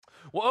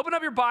Well, open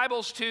up your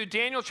Bibles to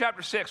Daniel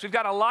chapter 6. We've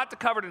got a lot to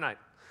cover tonight.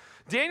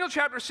 Daniel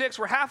chapter 6,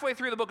 we're halfway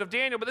through the book of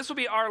Daniel, but this will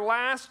be our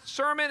last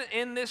sermon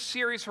in this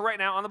series for right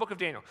now on the book of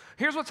Daniel.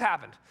 Here's what's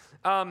happened.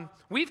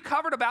 We've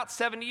covered about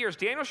 70 years.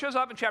 Daniel shows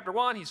up in chapter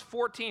 1. He's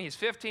 14, he's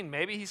 15,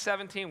 maybe he's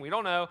 17. We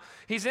don't know.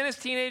 He's in his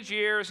teenage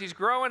years. He's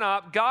growing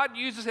up. God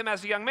uses him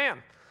as a young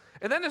man.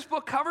 And then this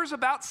book covers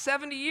about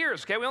 70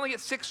 years, okay? We only get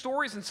 6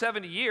 stories in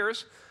 70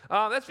 years.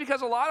 That's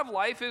because a lot of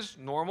life is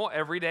normal,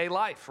 everyday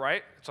life,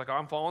 right? It's like,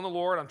 I'm following the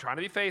Lord, I'm trying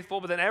to be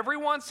faithful, but then every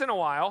once in a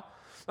while,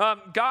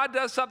 God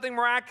does something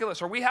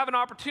miraculous, or we have an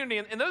opportunity,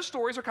 and those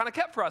stories are kind of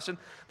kept for us, and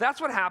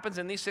that's what happens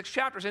in these 6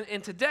 chapters.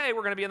 And today,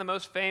 we're going to be in the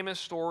most famous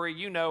story.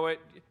 You know it.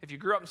 If you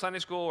grew up in Sunday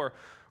school or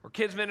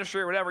kids ministry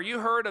or whatever, you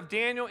heard of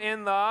Daniel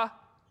in the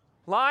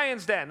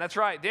lion's den. That's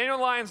right, Daniel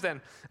in the lion's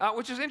den,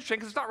 which is interesting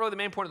because it's not really the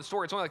main point of the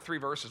story. It's only like 3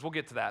 verses. We'll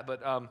get to that,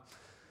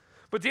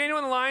 but Daniel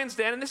in the lion's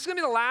den, and this is going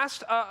to be the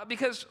last,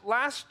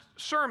 last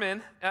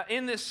sermon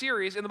in this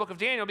series in the book of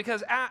Daniel,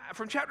 because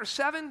from chapter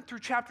 7 through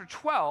chapter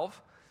 12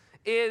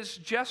 is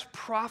just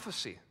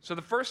prophecy. So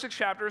the first 6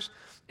 chapters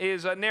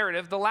is a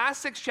narrative. The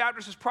last 6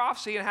 chapters is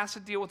prophecy, and it has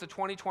to deal with the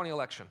 2020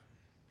 election.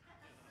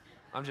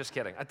 I'm just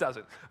kidding. It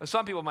doesn't.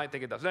 Some people might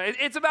think it does. No,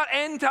 it's about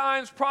end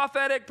times,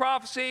 prophetic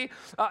prophecy.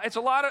 It's a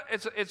lot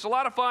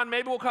of fun.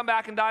 Maybe we'll come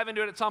back and dive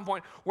into it at some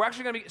point. We're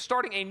actually going to be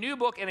starting a new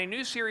book and a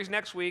new series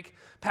next week.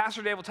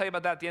 Pastor Dave will tell you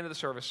about that at the end of the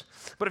service.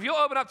 But if you'll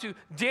open up to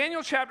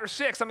Daniel chapter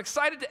 6, I'm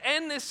excited to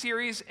end this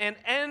series and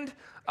end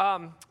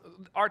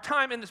our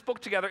time in this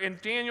book together in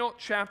Daniel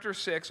chapter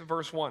 6,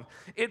 verse 1.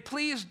 It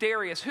pleased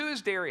Darius. Who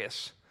is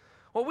Darius?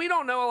 Well, we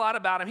don't know a lot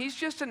about him. He's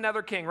just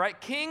another king,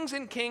 right? Kings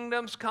and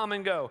kingdoms come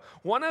and go.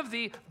 One of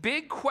the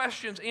big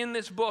questions in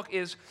this book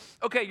is,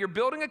 okay, you're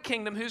building a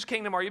kingdom. Whose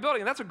kingdom are you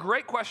building? And that's a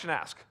great question to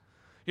ask.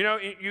 You know,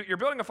 you're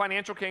building a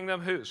financial kingdom.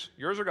 Whose?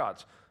 Yours or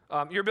God's?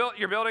 You're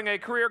building a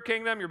career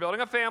kingdom. You're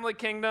building a family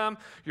kingdom.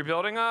 You're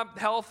building a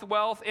health,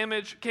 wealth,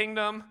 image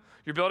kingdom.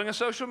 You're building a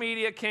social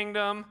media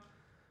kingdom.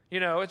 You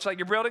know, it's like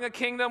you're building a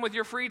kingdom with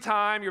your free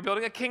time. You're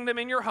building a kingdom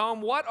in your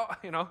home. What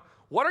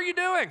are you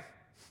doing?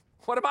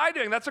 What am I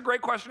doing? That's a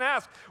great question to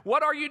ask.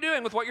 What are you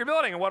doing with what you're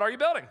building, and what are you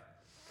building?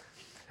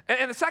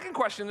 And the second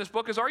question in this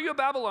book is, are you a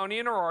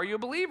Babylonian or are you a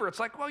believer? It's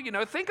like,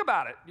 well, think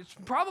about it. It's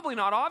probably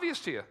not obvious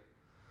to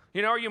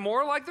you. Are you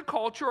more like the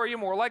culture, or are you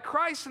more like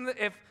Christ? And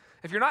if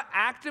you're not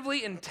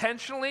actively,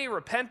 intentionally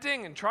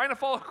repenting and trying to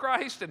follow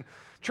Christ and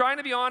trying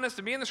to be honest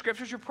and be in the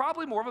scriptures, you're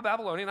probably more of a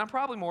Babylonian. I'm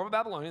probably more of a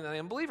Babylonian than I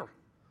am a believer.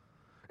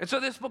 And so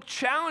this book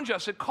challenges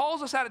us. It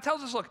calls us out. It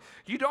tells us, look,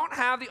 you don't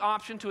have the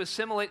option to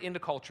assimilate into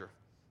culture,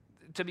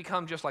 to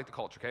become just like the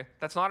culture, okay?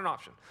 That's not an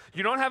option.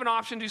 You don't have an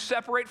option to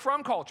separate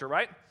from culture,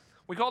 right?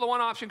 We call the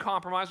one option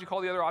compromise. We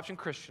call the other option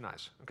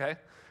Christianize, okay?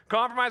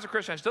 Compromise or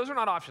Christianize. Those are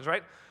not options,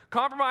 right?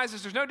 Compromise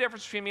is there's no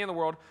difference between me and the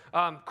world.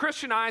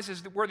 Christianize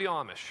is we're the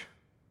Amish,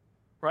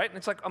 right? And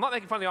it's like, I'm not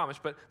making fun of the Amish,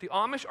 but the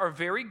Amish are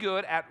very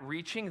good at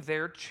reaching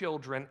their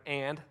children,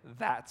 and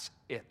that's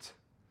it.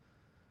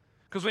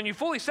 Because when you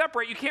fully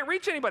separate, you can't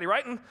reach anybody,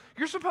 right? And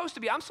I'm supposed to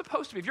be,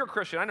 if you're a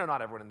Christian, I know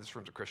not everyone in this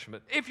room is a Christian,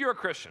 but if you're a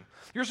Christian,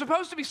 you're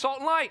supposed to be salt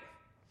and light.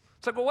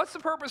 It's like, well, what's the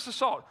purpose of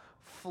salt?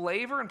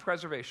 Flavor and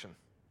preservation.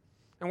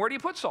 And where do you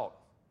put salt?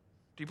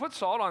 Do you put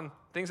salt on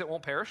things that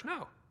won't perish?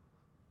 No.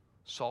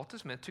 Salt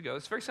is meant to go,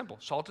 it's very simple.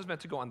 Salt is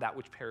meant to go on that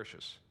which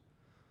perishes.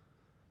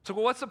 So,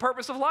 well, what's the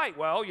purpose of light?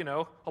 Well,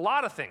 a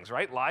lot of things,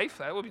 right? Life,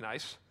 that would be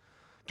nice.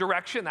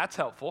 Direction, that's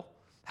helpful.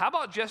 How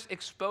about just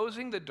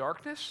exposing the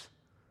darkness?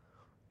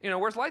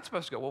 Where's light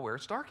supposed to go? Well, where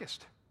it's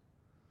darkest.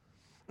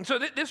 And so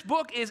this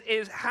book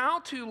is how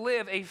to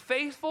live a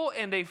faithful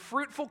and a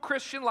fruitful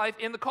Christian life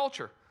in the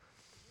culture.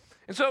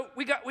 And so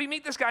we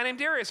meet this guy named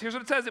Darius. Here's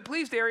what it says. It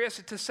pleased Darius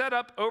to set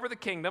up over the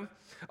kingdom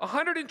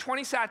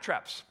 120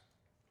 satraps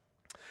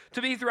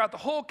to be throughout the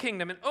whole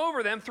kingdom, and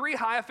over them 3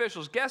 high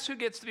officials. Guess who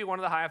gets to be one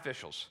of the high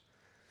officials?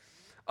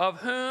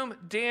 Of whom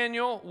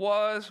Daniel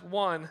was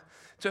one,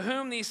 to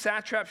whom these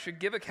satraps should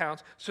give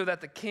accounts, so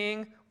that the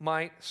king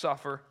might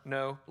suffer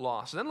no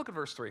loss. And then look at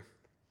verse 3.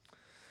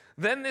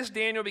 Then this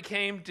Daniel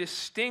became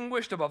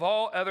distinguished above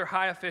all other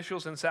high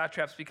officials and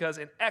satraps, because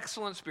an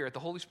excellent spirit, the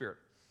Holy Spirit.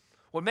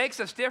 What makes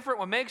us different,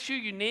 what makes you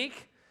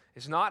unique,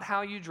 is not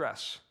how you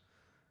dress.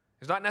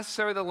 It's not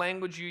necessarily the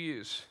language you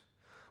use.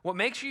 What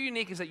makes you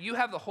unique is that you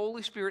have the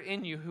Holy Spirit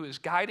in you, who is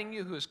guiding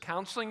you, who is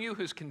counseling you,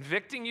 who is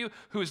convicting you,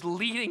 who is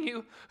leading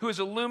you, who is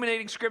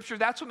illuminating Scripture.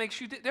 That's what makes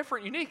you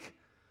different, unique.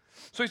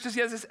 So he says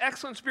he has this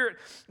excellent spirit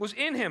was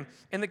in him,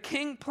 and the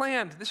king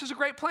planned. This is a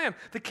great plan.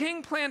 The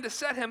king planned to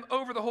set him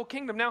over the whole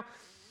kingdom. Now,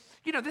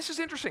 this is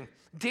interesting.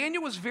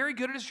 Daniel was very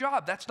good at his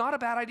job. That's not a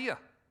bad idea.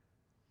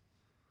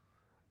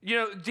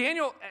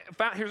 Daniel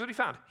found, here's what he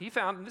found. He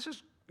found, and this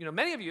is,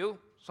 many of you,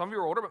 some of you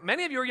are older, but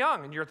many of you are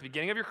young, and you're at the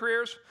beginning of your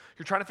careers.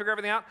 You're trying to figure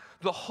everything out.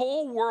 The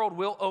whole world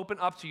will open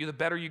up to you the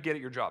better you get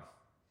at your job.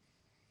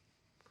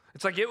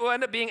 It's like it will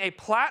end up being a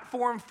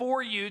platform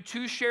for you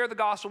to share the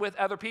gospel with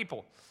other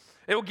people.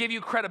 It will give you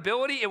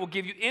credibility. It will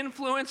give you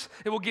influence.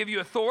 It will give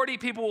you authority.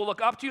 People will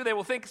look up to you. They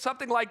will think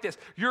something like this.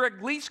 You're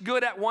at least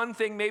good at one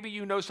thing. Maybe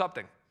you know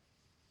something.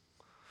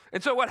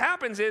 And so what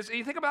happens is,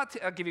 you think about,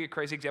 I'll give you a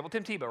crazy example,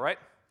 Tim Tebow, right?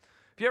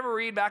 If you ever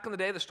read back in the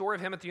day the story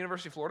of him at the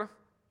University of Florida,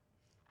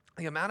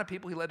 the amount of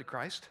people he led to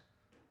Christ,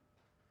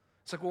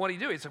 it's like, well, what did he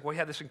do? It's like, well, he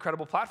had this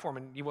incredible platform,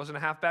 and he wasn't a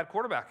half-bad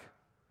quarterback.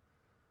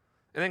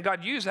 And then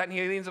God used that, and he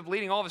ends up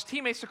leading all of his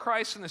teammates to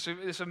Christ, and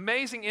this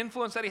amazing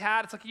influence that he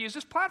had. It's like he used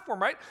this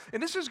platform, right?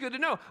 And this is good to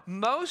know.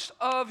 Most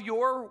of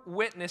your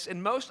witness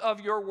and most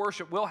of your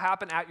worship will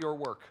happen at your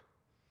work.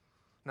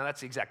 Now,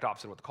 that's the exact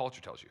opposite of what the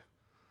culture tells you.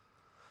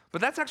 But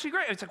that's actually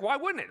great. It's like, why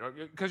wouldn't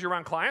it? Because you're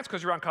around clients,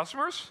 because you're around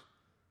customers,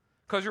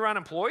 because you're around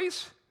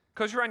employees,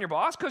 because you're around your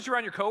boss, because you're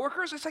around your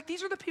coworkers. It's like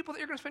these are the people that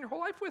you're going to spend your whole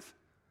life with.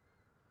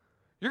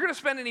 You're going to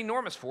spend an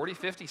enormous 40,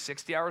 50,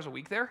 60 hours a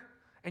week there,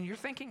 and you're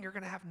thinking you're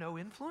going to have no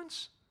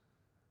influence?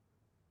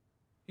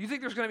 You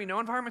think there's going to be no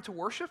environment to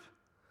worship?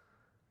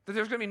 That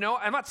there's going to be no,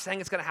 I'm not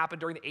saying it's going to happen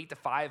during the 8 to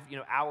 5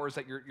 hours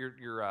that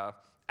you're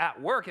at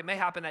work. It may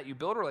happen that you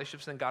build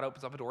relationships and then God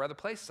opens up a door other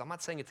places. I'm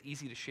not saying it's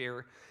easy to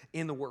share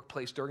in the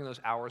workplace during those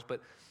hours,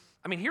 but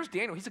I mean, here's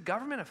Daniel. He's a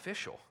government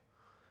official,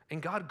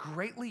 and God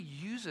greatly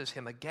uses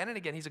him again and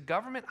again. He's a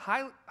government,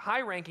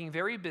 high-ranking,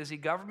 very busy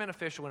government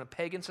official in a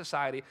pagan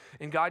society,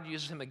 and God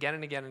uses him again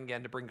and again and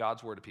again to bring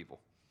God's word to people.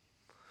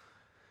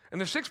 And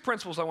there's 6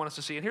 principles I want us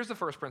to see, and here's the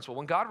first principle.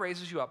 When God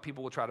raises you up,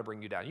 people will try to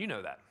bring you down. You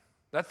know that.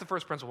 That's the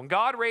first principle. When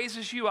God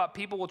raises you up,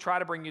 people will try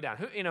to bring you down.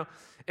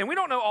 And we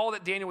don't know all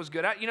that Daniel was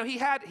good at.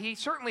 He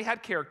certainly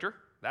had character.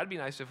 That'd be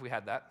nice if we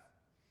had that.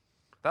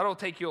 That'll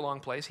take you a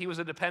long place. He was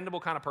a dependable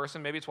kind of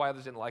person. Maybe it's why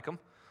others didn't like him.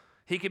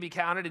 He could be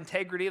counted.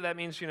 Integrity, that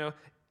means,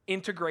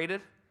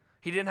 integrated.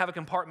 He didn't have a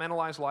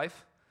compartmentalized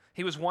life.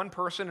 He was one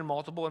person in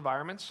multiple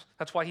environments.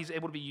 That's why he's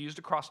able to be used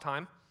across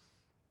time.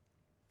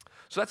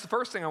 So that's the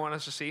first thing I want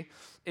us to see,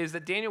 is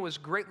that Daniel was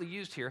greatly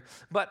used here.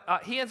 But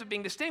he ends up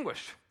being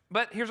distinguished.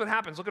 But here's what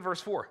happens. Look at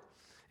verse 4.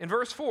 In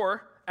verse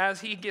 4,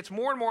 as he gets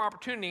more and more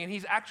opportunity, and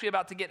he's actually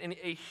about to get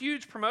a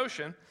huge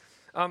promotion,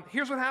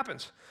 here's what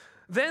happens.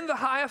 Then the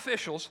high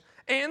officials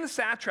and the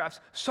satraps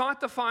sought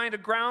to find a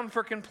ground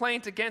for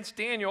complaint against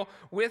Daniel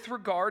with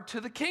regard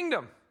to the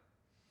kingdom.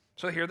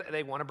 So here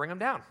they want to bring him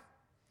down.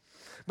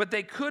 But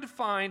they could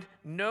find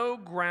no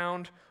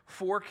ground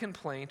for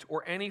complaint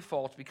or any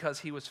fault because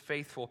he was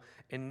faithful,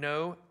 and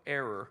no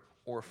error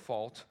or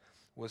fault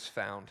was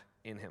found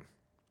in him.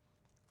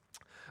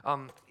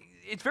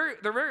 They're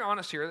very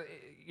honest here,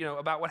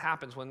 about what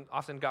happens when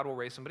often God will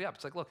raise somebody up.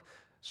 It's like, look,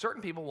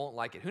 certain people won't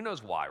like it. Who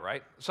knows why,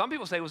 right? Some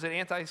people say, was it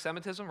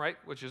anti-Semitism, right?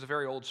 Which is a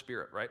very old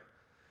spirit, right?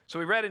 So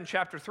we read in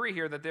chapter 3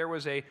 here that there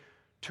was a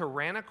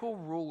tyrannical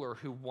ruler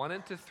who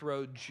wanted to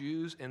throw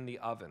Jews in the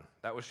oven.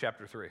 That was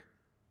chapter 3.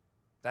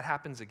 That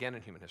happens again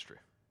in human history.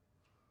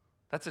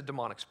 That's a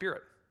demonic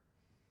spirit.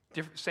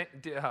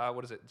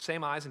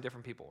 Same eyes and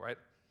different people, right?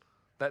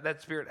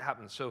 That spirit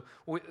happens. So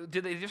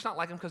did they just not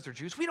like them because they're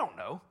Jews? We don't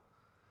know.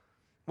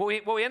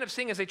 What we end up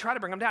seeing is they try to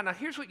bring them down. Now,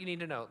 here's what you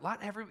need to know.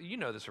 You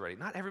know this already.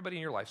 Not everybody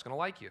in your life is going to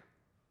like you.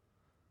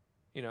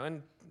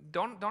 And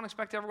don't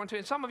expect everyone to.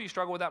 And some of you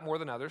struggle with that more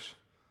than others.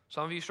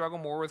 Some of you struggle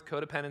more with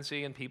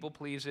codependency and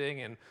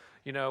people-pleasing and,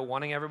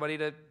 wanting everybody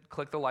to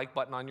click the like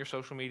button on your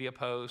social media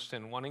post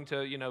and wanting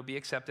to, be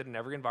accepted in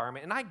every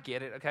environment. And I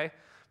get it, okay?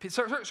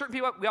 Certain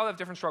people, we all have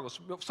different struggles.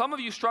 Some of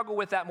you struggle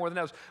with that more than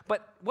others.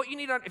 But what you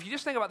need to, if you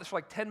just think about this for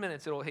like 10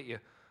 minutes, it'll hit you.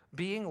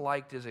 Being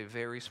liked is a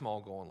very small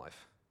goal in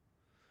life.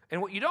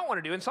 And what you don't want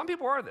to do, and some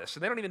people are this,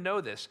 and they don't even know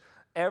this,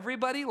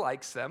 everybody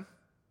likes them,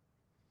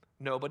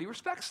 nobody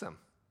respects them.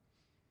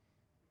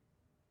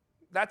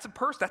 That's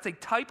a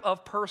type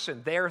of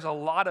person. There's a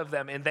lot of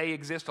them, and they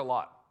exist a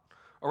lot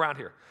around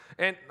here.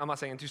 And I'm not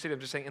saying in Sioux City, I'm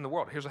just saying in the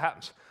world. Here's what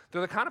happens. They're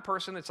the kind of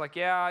person that's like,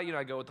 yeah,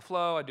 I go with the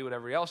flow. I do what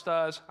everybody else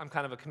does. I'm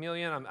kind of a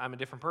chameleon. I'm a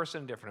different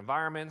person in different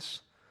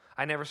environments.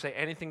 I never say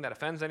anything that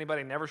offends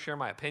anybody. I never share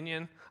my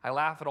opinion. I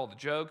laugh at all the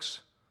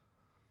jokes.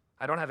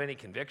 I don't have any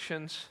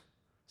convictions.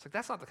 It's like,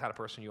 that's not the kind of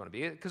person you want to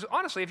be. Because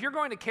honestly, if you're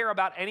going to care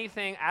about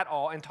anything at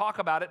all and talk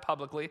about it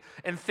publicly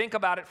and think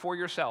about it for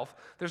yourself,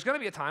 there's going to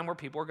be a time where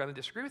people are going to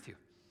disagree with you.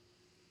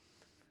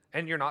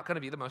 And you're not going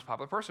to be the most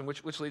popular person,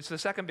 which leads to the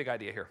second big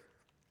idea here.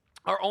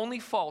 Our only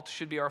fault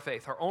should be our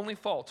faith. Our only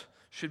fault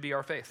should be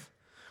our faith.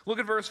 Look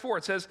at verse 4.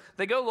 It says,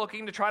 they go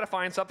looking to try to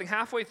find something.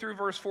 Halfway through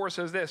verse 4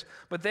 says this,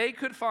 but they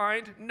could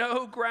find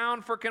no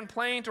ground for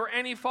complaint or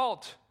any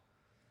fault,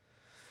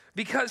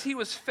 because he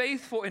was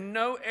faithful and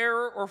no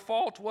error or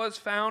fault was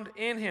found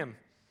in him.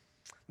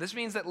 This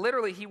means that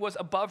literally he was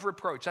above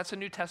reproach. That's a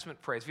New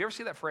Testament phrase. If you ever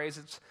see that phrase,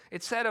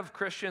 it's said of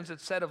Christians,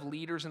 it's said of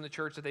leaders in the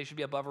church that they should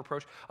be above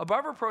reproach.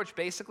 Above reproach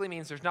basically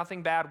means there's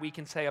nothing bad we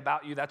can say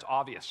about you that's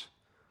obvious.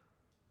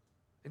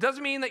 It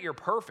doesn't mean that you're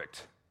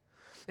perfect.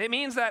 It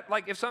means that,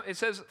 like, it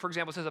says, for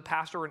example, it says a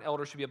pastor or an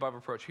elder should be above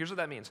reproach. Here's what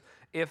that means.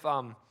 If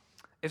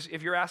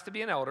you're asked to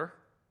be an elder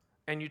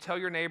and you tell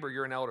your neighbor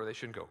you're an elder, they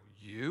shouldn't go,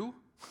 you?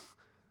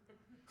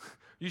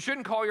 You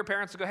shouldn't call your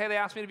parents and go, hey, they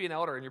asked me to be an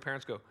elder, and your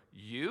parents go,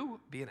 you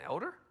be an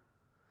elder?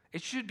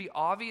 It should be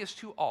obvious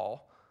to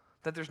all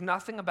that there's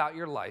nothing about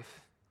your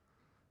life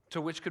to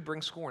which could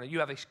bring scorn. You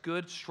have a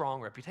good, strong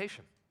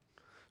reputation.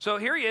 So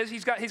here he is.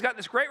 He's got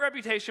this great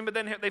reputation, but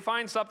then they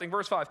find something.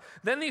 Verse 5.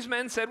 Then these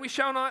men said, we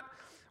shall not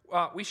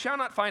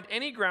find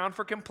any ground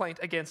for complaint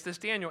against this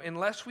Daniel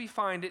unless we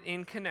find it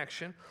in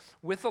connection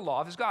with the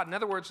law of his God. In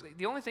other words,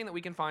 the only thing that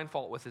we can find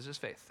fault with is his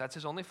faith. That's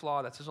his only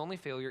flaw. That's his only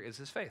failure is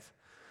his faith.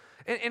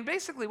 And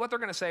basically what they're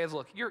going to say is,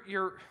 look,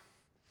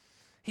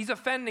 he's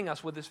offending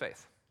us with his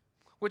faith.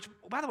 Which,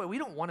 by the way, we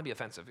don't want to be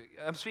offensive.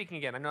 I'm speaking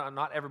again. I know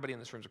not everybody in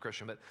this room is a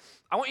Christian, but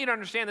I want you to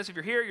understand this. If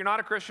you're here, you're not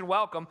a Christian,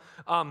 welcome.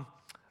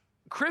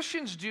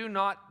 Christians do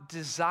not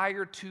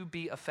desire to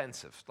be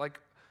offensive. Like,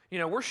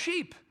 we're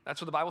sheep. That's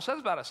what the Bible says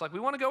about us. Like,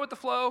 we want to go with the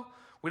flow.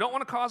 We don't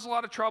want to cause a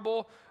lot of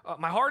trouble.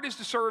 My heart is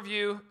to serve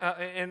you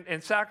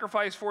and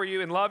sacrifice for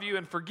you and love you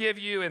and forgive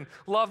you and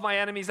love my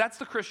enemies. That's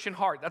the Christian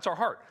heart. That's our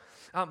heart.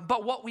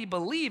 But what we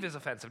believe is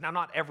offensive. Now,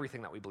 not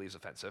everything that we believe is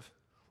offensive.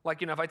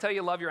 Like, if I tell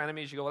you love your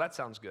enemies, you go, well, that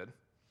sounds good.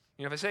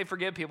 If I say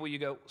forgive people, you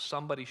go,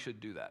 somebody should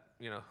do that.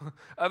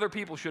 Other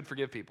people should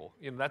forgive people.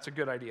 That's a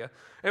good idea.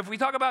 If we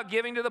talk about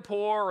giving to the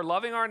poor or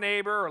loving our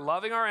neighbor or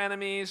loving our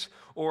enemies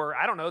or,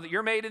 I don't know, that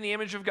you're made in the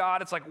image of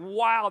God, it's like,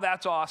 wow,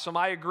 that's awesome.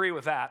 I agree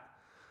with that.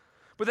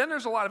 But then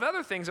there's a lot of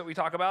other things that we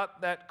talk about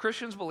that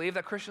Christians believe,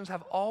 that Christians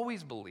have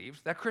always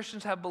believed, that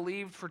Christians have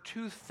believed for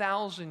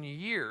 2,000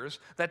 years,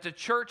 that the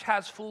church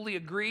has fully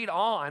agreed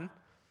on,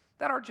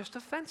 that are just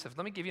offensive.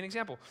 Let me give you an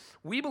example.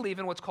 We believe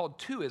in what's called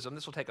twoism.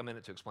 This will take a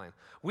minute to explain.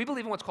 We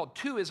believe in what's called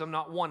twoism,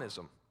 not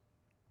oneism.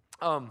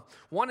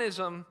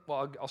 Oneism,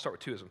 well, I'll start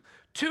with twoism.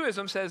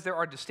 Twoism says there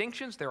are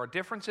distinctions, there are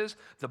differences.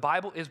 The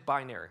Bible is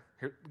binary.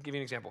 Here, I'll give you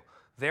an example.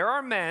 There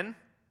are men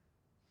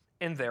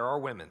and there are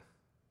women.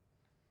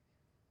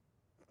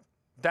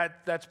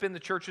 That's been the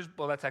church's,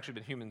 well, that's actually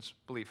been humans'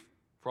 belief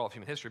for all of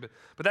human history,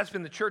 but that's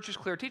been the church's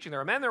clear teaching.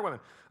 There are men, there are women.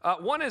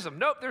 Oneism,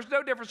 nope, there's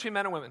no difference between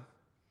men and women.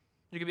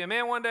 You can be a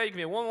man one day, you can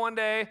be a woman one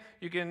day,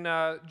 you can,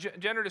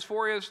 gender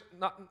dysphoria is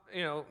not,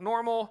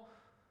 normal.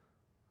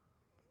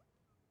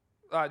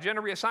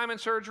 Gender reassignment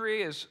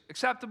surgery is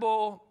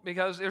acceptable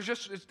because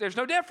there's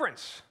no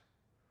difference.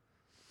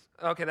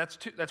 Okay, that's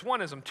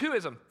oneism.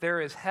 Twoism, there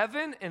is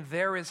heaven and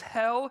there is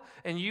hell,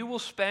 and you will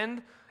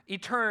spend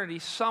eternity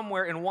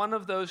somewhere in one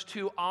of those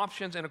two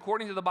options, and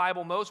according to the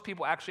Bible, most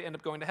people actually end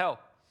up going to hell.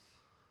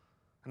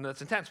 And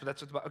that's intense, but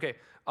that's about, okay.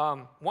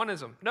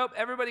 Oneism. Nope,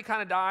 everybody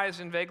kind of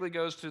dies and vaguely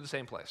goes to the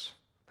same place.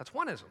 That's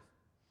oneism.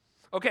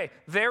 Okay,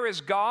 there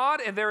is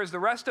God and there is the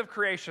rest of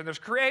creation. There's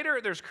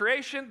creator, there's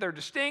creation, they're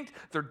distinct,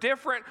 they're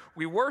different.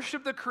 We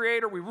worship the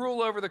creator, we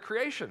rule over the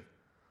creation.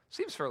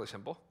 Seems fairly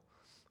simple.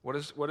 What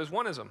is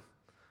oneism?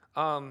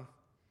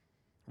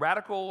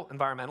 Radical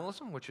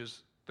environmentalism, which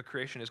is the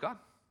creation is God.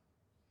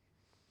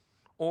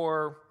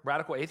 Or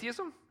radical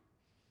atheism.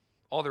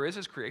 All there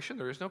is creation,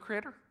 there is no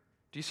creator.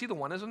 Do you see the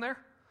oneism there?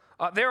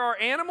 There are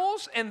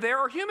animals and there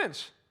are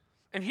humans.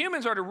 And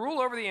humans are to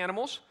rule over the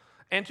animals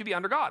and to be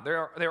under God.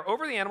 They're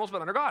over the animals but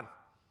under God.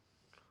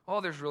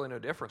 Oh, there's really no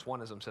difference.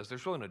 Oneism says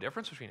there's really no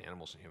difference between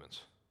animals and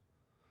humans.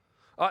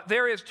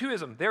 There is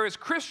twoism. There is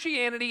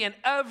Christianity and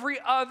every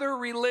other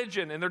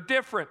religion, and they're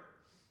different.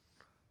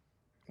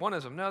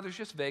 Oneism, no, there's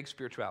just vague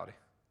spirituality.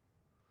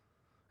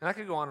 And I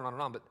could go on and on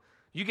and on, but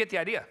you get the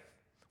idea.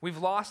 We've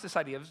lost this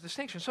idea of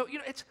distinction. So,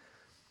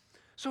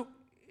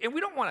 and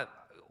we don't want to,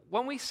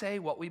 when we say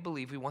what we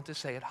believe, we want to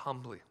say it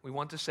humbly. We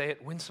want to say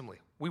it winsomely.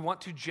 We want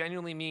to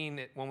genuinely mean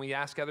it when we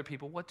ask other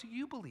people, what do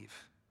you believe?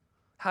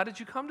 How did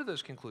you come to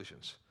those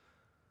conclusions?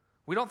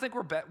 We don't think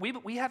we're better.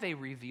 We have a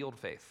revealed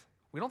faith.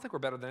 We don't think we're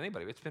better than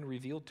anybody. It's been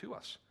revealed to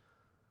us.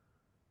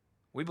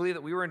 We believe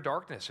that we were in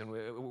darkness, and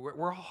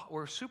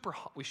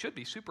we should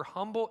be super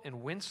humble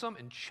and winsome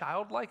and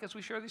childlike as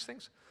we share these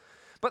things.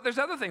 But there's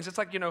other things. It's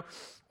like,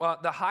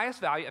 the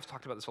highest value, I've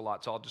talked about this a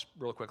lot, so I'll just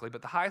real quickly,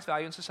 but the highest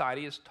value in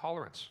society is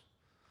tolerance.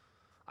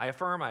 I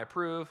affirm, I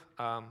approve,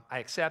 I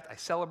accept, I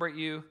celebrate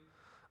you,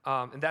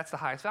 and that's the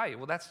highest value.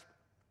 Well, that's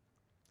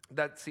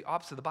the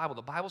opposite of the Bible.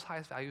 The Bible's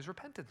highest value is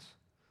repentance.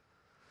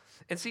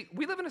 And see,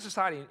 we live in a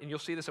society, and you'll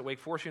see this at Wake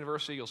Forest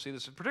University, you'll see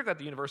this particularly at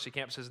the university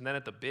campuses, and then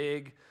at the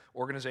big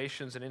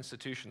organizations and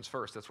institutions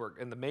first. That's where,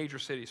 in the major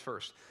cities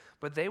first.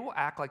 But they will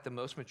act like the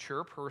most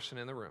mature person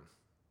in the room,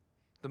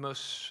 the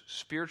most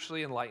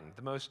spiritually enlightened,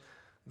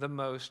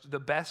 the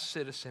best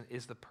citizen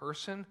is the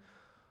person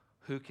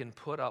who can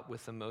put up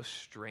with the most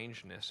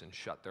strangeness and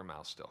shut their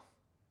mouth still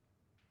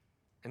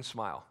and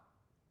smile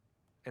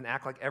and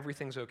act like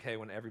everything's okay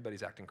when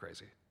everybody's acting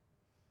crazy.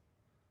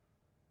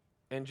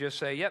 And just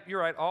say, yep,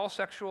 you're right, all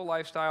sexual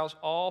lifestyles,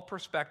 all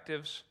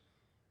perspectives,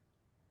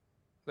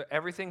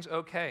 everything's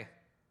okay.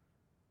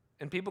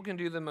 And people can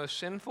do the most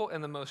sinful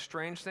and the most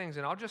strange things,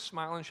 and I'll just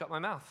smile and shut my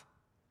mouth.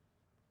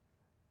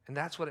 And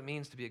that's what it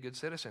means to be a good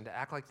citizen, to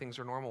act like things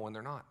are normal when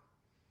they're not.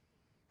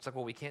 It's like,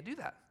 well, we can't do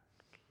that.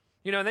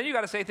 And then you got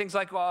to say things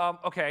like, well,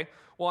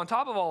 on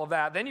top of all of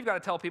that, then you've got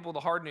to tell people the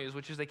hard news,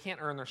 which is they can't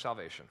earn their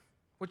salvation,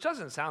 which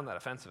doesn't sound that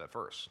offensive at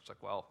first. It's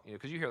like, well,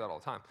 because you hear that all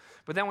the time.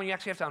 But then when you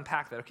actually have to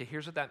unpack that, okay,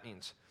 here's what that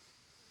means.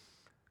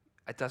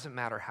 It doesn't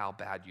matter how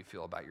bad you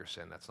feel about your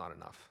sin. That's not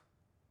enough.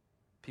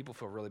 People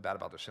feel really bad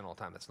about their sin all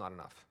the time. That's not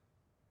enough.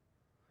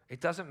 It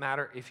doesn't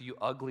matter if you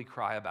ugly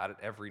cry about it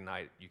every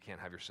night, you can't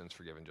have your sins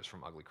forgiven just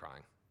from ugly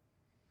crying.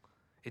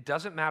 It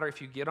doesn't matter if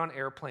you get on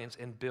airplanes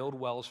and build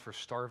wells for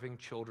starving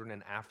children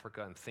in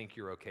Africa and think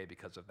you're okay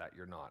because of that.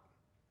 You're not.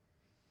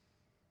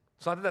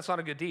 It's not that that's not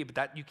a good deed, but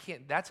that you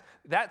can't, that's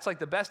like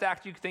the best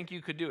act you think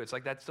you could do. It's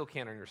like that still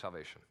can't earn your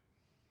salvation.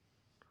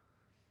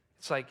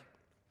 It's like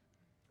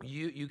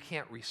you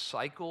can't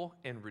recycle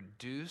and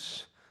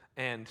reduce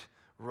and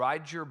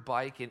ride your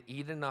bike and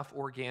eat enough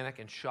organic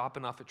and shop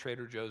enough at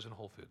Trader Joe's and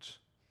Whole Foods.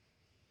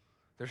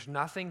 There's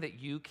nothing that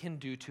you can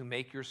do to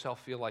make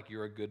yourself feel like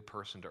you're a good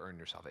person to earn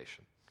your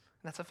salvation.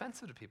 And that's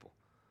offensive to people.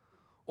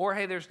 Or,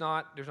 hey, there's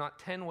not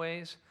 10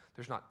 ways,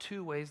 there's not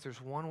 2 ways,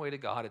 there's one way to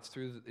God.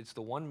 It's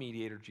the one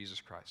mediator, Jesus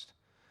Christ.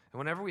 And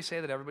whenever we say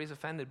that, everybody's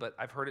offended, but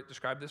I've heard it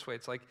described this way.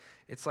 It's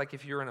like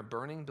if you're in a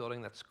burning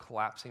building that's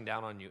collapsing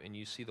down on you and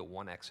you see the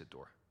one exit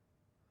door.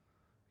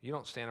 You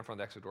don't stand in front of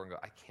the exit door and go,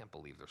 I can't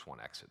believe there's one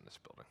exit in this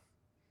building.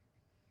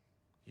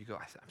 You go,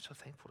 I'm so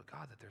thankful to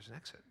God that there's an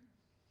exit.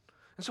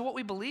 And so what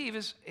we believe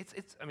is,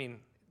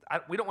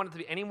 we don't want it to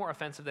be any more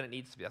offensive than it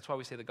needs to be. That's why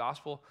we say the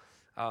gospel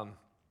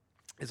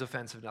is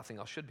offensive, nothing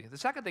else should be. The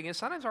second thing is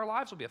sometimes our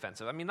lives will be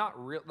offensive. I mean, not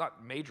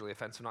majorly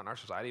offensive, not in our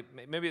society.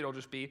 Maybe it'll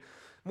just be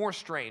more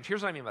strange.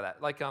 Here's what I mean by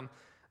that. Like,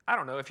 I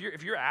don't know, if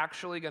you're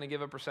actually going to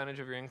give a percentage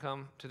of your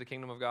income to the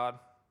kingdom of God,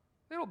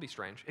 it'll be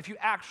strange. If you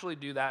actually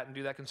do that and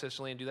do that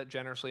consistently and do that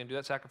generously and do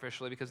that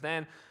sacrificially, because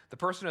then the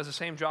person who has the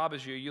same job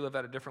as you, you live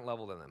at a different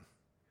level than them.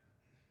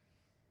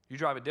 You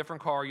drive a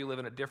different car, you live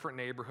in a different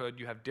neighborhood,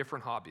 you have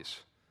different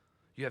hobbies,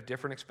 you have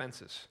different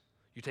expenses,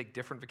 you take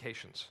different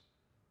vacations.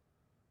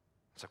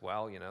 It's like,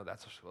 well,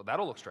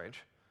 that'll look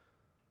strange.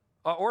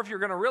 Or if you're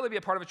going to really be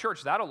a part of a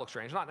church, that'll look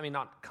strange.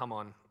 Not come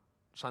on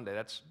Sunday.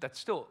 That's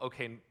still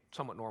okay,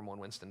 somewhat normal in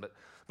Winston.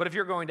 But if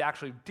you're going to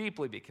actually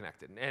deeply be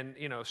connected and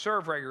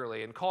serve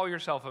regularly and call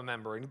yourself a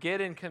member and get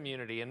in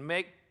community and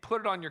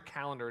put it on your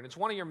calendar and it's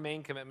one of your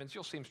main commitments,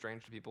 you'll seem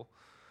strange to people.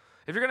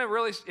 If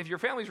your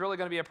family's really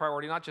going to be a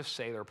priority, not just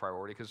say they're a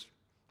priority, because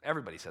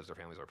everybody says their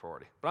family's a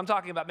priority. But I'm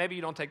talking about maybe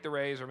you don't take the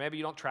raise, or maybe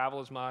you don't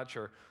travel as much,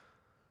 or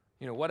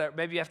whatever.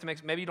 Maybe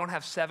you don't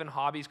have 7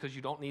 hobbies because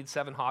you don't need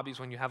 7 hobbies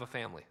when you have a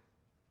family.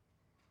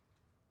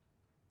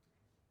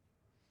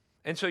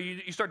 And so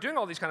you start doing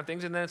all these kind of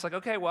things, and then it's like,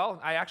 okay, well,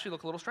 I actually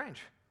look a little strange.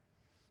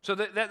 So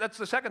that's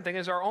the second thing,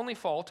 is our only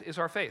fault is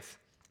our faith.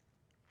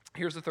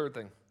 Here's the third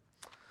thing.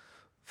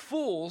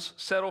 Fools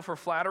settle for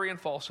flattery and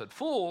falsehood.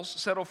 Fools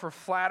settle for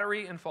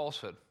flattery and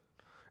falsehood.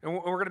 And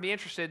we're going to be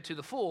interested to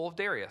the fool,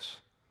 Darius.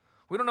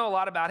 We don't know a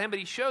lot about him, but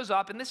he shows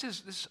up, and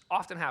this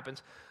often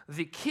happens.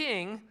 The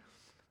king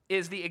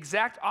is the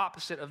exact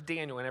opposite of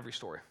Daniel in every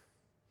story.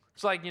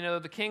 It's like,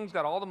 the king's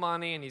got all the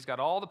money, and he's got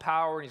all the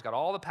power, and he's got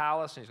all the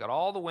palace, and he's got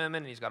all the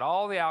women, and he's got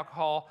all the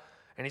alcohol,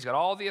 and he's got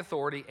all the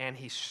authority, and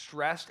he's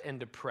stressed and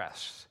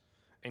depressed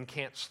and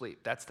can't sleep.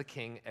 That's the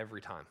king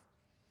every time.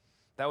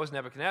 That was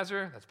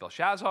Nebuchadnezzar, that's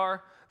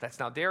Belshazzar, that's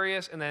now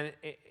Darius, and then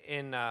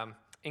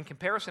in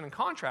comparison and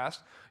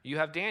contrast, you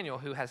have Daniel,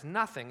 who has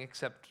nothing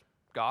except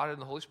God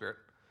and the Holy Spirit,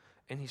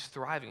 and he's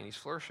thriving and he's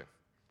flourishing.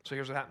 So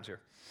here's what happens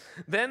here.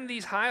 Then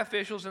these high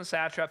officials and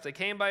satraps, they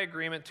came by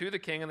agreement to the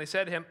king, and they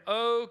said to him,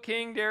 "O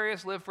King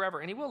Darius, live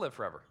forever." And he will live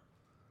forever.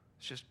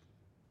 It's just,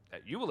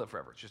 you will live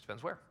forever. It just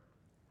depends where.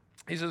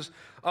 He says,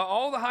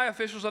 all the high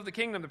officials of the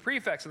kingdom, the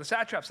prefects and the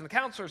satraps and the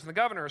counselors and the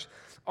governors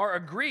are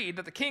agreed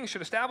that the king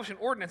should establish an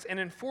ordinance and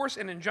enforce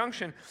an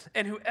injunction,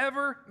 and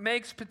whoever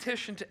makes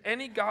petition to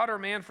any god or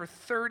man for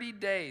 30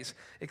 days,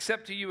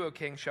 except to you, O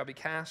king, shall be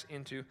cast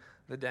into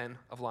the den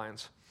of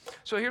lions.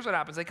 So here's what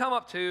happens. They come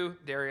up to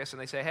Darius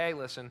and they say, hey,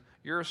 listen,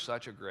 you're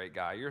such a great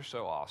guy. You're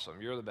so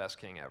awesome. You're the best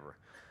king ever.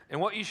 And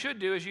what you should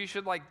do is you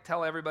should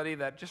tell everybody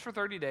that just for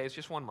 30 days,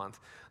 just 1 month,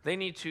 they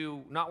need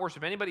to not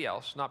worship anybody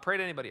else, not pray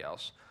to anybody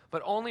else,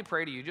 but only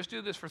pray to you. Just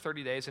do this for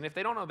 30 days, and if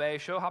they don't obey,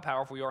 show how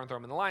powerful you are and throw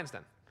them in the lion's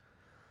den.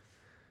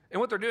 And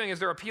what they're doing is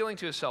they're appealing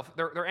to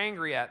they're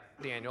angry at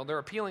Daniel. They're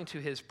appealing to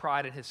his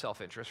pride and his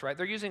self-interest, right?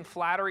 They're using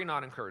flattery,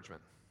 not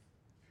encouragement,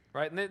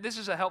 right? And this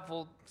is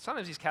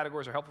sometimes these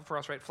categories are helpful for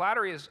us, right?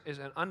 Flattery is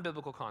an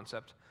unbiblical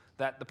concept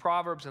that the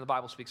Proverbs and the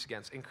Bible speaks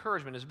against.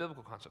 Encouragement is a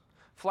biblical concept.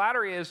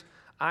 Flattery is,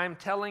 I'm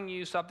telling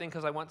you something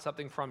because I want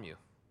something from you.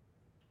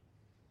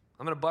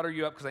 I'm going to butter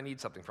you up because I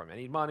need something from you. I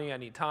need money, I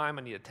need time,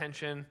 I need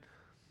attention.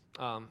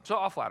 So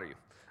I'll flatter you.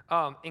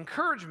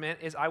 Encouragement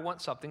is, I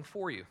want something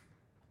for you.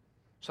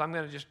 So I'm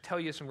going to just tell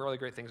you some really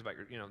great things about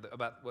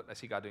about what I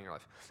see God doing in your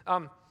life.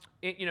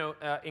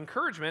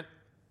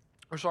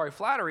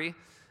 Flattery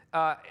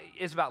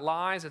is about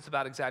lies. It's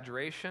about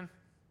exaggeration,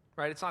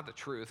 right? It's not the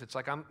truth. It's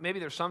like maybe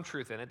there's some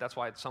truth in it. That's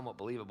why it's somewhat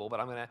believable.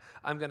 But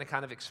I'm gonna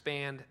kind of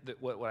expand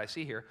what I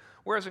see here.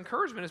 Whereas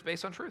encouragement is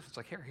based on truth. It's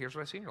like, here's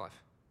what I see in your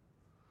life.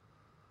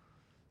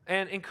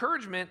 And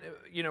encouragement,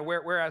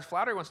 whereas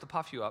flattery wants to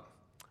puff you up,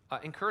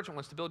 encouragement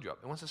wants to build you up.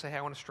 It wants to say, hey,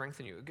 I want to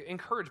strengthen you.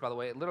 Encourage, by the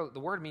way, the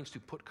word means to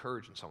put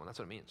courage in someone. That's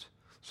what it means.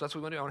 So that's what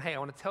we want to do. Hey, I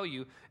want to tell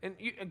you. And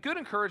good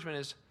encouragement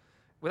is,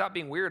 without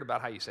being weird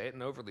about how you say it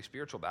and overly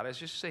spiritual about it, is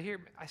just to say,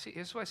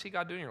 here's what I see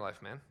God doing in your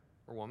life, man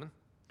or woman.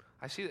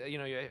 I see,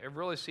 I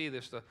really see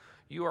this.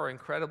 You are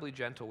incredibly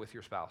gentle with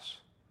your spouse.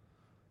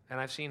 And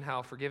I've seen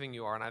how forgiving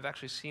you are, and I've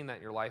actually seen that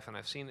in your life, and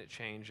I've seen it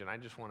change, and I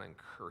just want to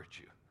encourage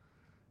you.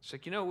 It's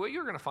like, what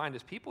you're going to find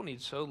is people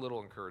need so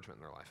little encouragement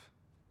in their life.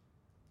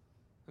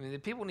 I mean, the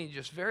people need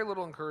just very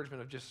little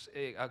encouragement of just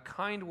a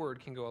kind word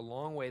can go a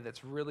long way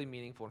that's really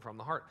meaningful and from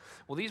the heart.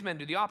 Well, these men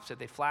do the opposite.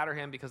 They flatter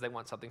him because they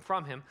want something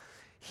from him.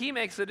 He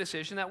makes the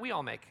decision that we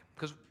all make.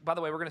 Because, by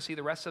the way, we're going to see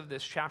the rest of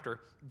this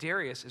chapter.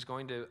 Darius is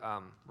going to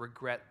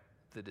regret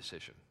the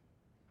decision.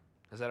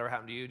 Has that ever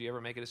happened to you? Do you ever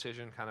make a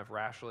decision kind of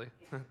rashly,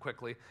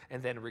 quickly,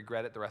 and then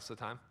regret it the rest of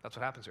the time? That's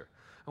what happens here.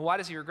 And why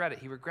does he regret it?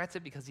 He regrets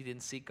it because he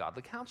didn't seek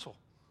godly counsel.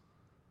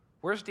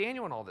 Where's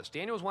Daniel in all this?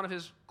 Daniel is one of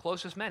his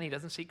closest men. He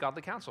doesn't seek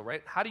godly counsel,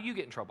 right? How do you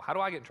get in trouble? How do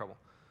I get in trouble?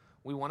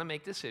 We want to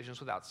make decisions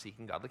without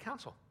seeking godly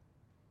counsel.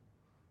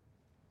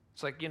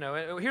 It's like,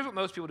 here's what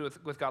most people do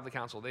with godly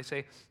counsel. They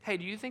say, hey,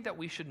 do you think that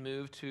we should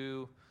move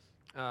to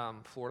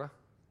Florida?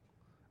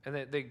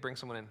 And they bring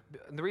someone in.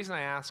 And the reason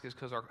I ask is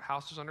because our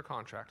house is under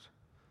contract,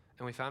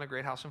 and we found a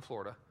great house in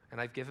Florida,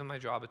 and I've given my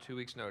job a 2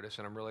 weeks notice,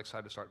 and I'm really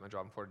excited to start my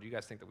job in Florida. Do you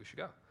guys think that we should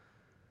go?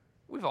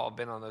 We've all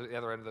been on the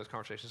other end of those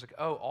conversations. Like,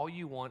 oh, all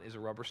you want is a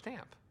rubber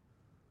stamp.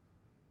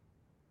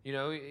 You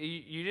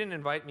didn't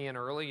invite me in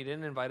early. You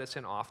didn't invite us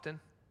in often.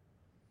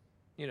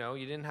 You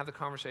didn't have the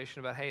conversation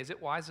about, hey, is it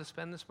wise to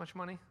spend this much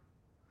money?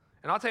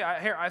 And I'll tell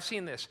you, I've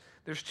seen this.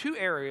 There's 2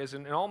 areas,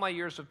 in all my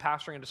years of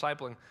pastoring and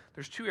discipling,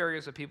 there's 2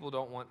 areas that people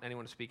don't want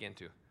anyone to speak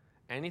into.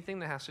 Anything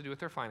that has to do with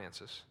their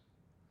finances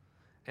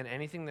and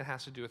anything that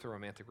has to do with a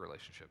romantic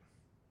relationship.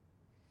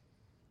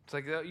 It's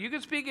like, you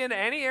can speak into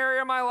any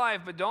area of my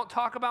life, but don't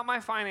talk about my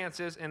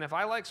finances. And if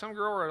I like some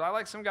girl or I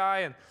like some guy,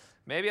 and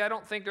maybe I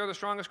don't think they're the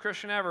strongest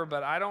Christian ever,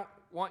 but I don't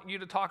want you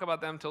to talk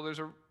about them until there's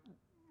a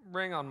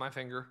ring on my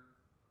finger,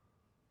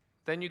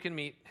 then you can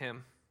meet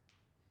him.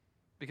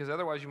 Because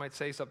otherwise you might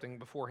say something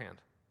beforehand.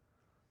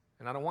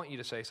 And I don't want you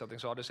to say something,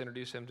 so I'll just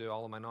introduce him to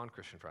all of my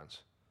non-Christian friends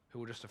who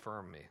will just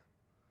affirm me.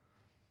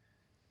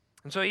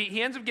 And so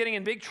he ends up getting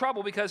in big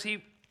trouble because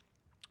he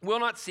will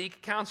not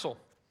seek counsel.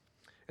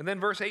 And then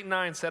verse 8 and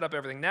 9 set up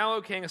everything. Now,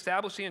 O king,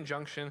 establish the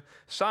injunction,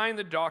 sign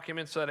the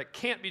document so that it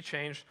can't be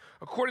changed,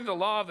 according to the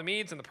law of the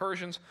Medes and the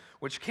Persians,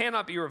 which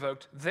cannot be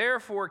revoked.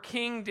 Therefore,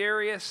 King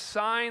Darius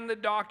signed the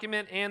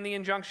document and the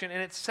injunction,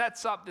 and it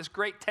sets up this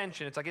great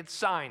tension. It's like it's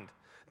signed.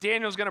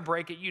 Daniel's going to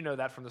break it. You know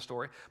that from the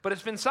story. But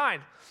it's been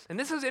signed. And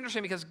this is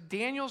interesting because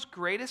Daniel's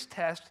greatest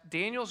test,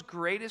 Daniel's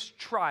greatest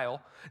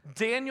trial,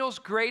 Daniel's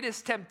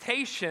greatest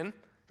temptation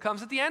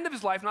comes at the end of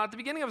his life, not at the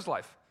beginning of his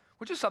life,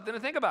 which is something to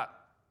think about.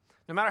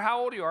 No matter how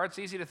old you are, it's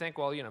easy to think,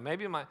 well,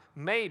 maybe,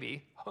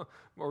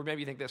 or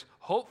maybe you think this,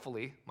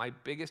 hopefully my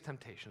biggest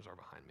temptations are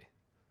behind me.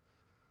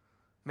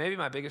 Maybe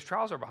my biggest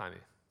trials are behind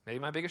me. Maybe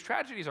my biggest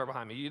tragedies are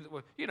behind me.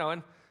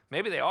 And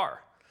maybe they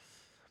are.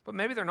 But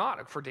maybe they're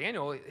not. For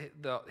Daniel,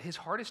 his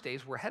hardest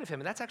days were ahead of him,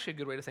 and that's actually a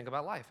good way to think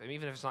about life. I mean,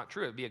 even if it's not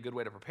true, it'd be a good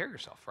way to prepare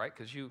yourself, right?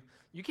 Because you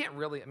can't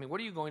really, what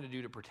are you going to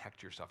do to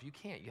protect yourself? You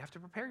can't. You have to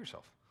prepare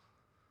yourself.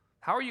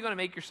 How are you going to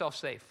make yourself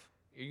safe?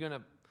 Are you going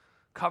to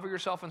cover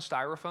yourself in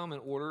styrofoam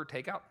and order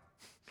takeout?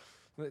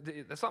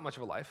 That's not much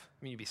of a life.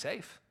 You'd be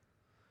safe.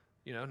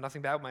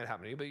 Nothing bad might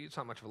happen to you, but it's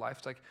not much of a life.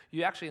 It's like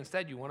you actually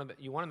instead you want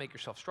to make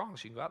yourself strong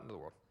so you can go out into the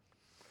world.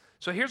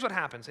 So here's what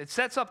happens. It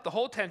sets up the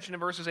whole tension in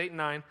verses 8 and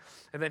 9,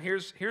 and then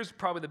here's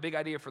probably the big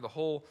idea for the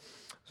whole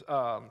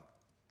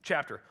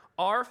chapter.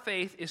 Our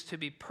faith is to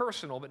be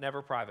personal but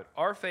never private.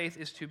 Our faith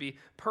is to be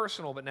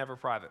personal but never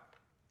private.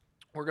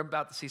 We're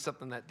about to see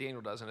something that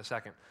Daniel does in a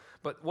second.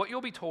 But what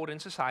you'll be told in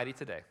society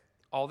today,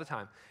 all the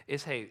time,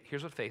 is, hey,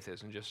 here's what faith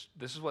is, and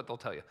this is what they'll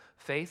tell you.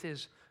 Faith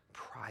is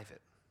private.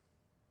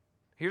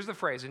 Here's the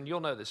phrase, and you'll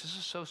know this. This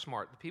is so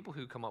smart. The people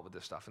who come up with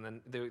this stuff,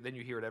 and then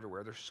you hear it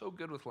everywhere. They're so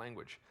good with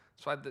language.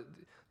 So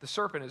the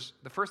serpent is,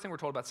 the first thing we're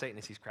told about Satan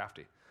is he's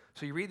crafty.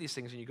 So you read these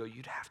things and you go,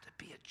 you'd have to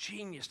be a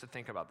genius to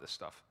think about this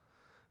stuff.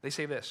 They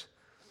say this,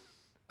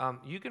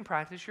 you can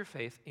practice your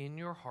faith in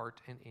your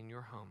heart and in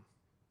your home.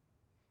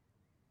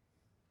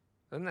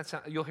 Doesn't that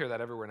sound, you'll hear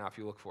that everywhere now if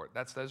you look for it.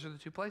 Those are the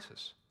 2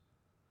 places.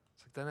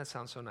 It's like, doesn't that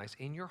sound so nice?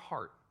 In your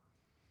heart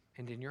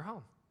and in your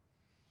home.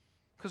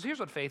 Because here's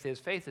what faith is.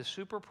 Faith is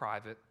super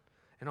private.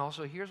 And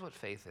also, here's what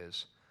faith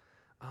is.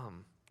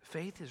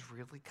 Faith is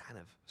really kind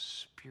of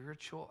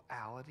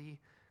spirituality,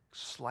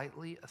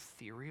 slightly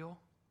ethereal,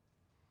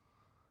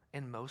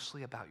 and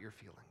mostly about your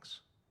feelings.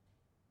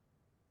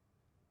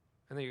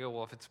 And then you go,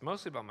 well, if it's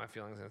mostly about my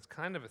feelings, and it's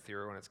kind of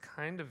ethereal, and it's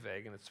kind of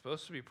vague, and it's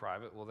supposed to be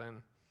private, well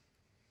then,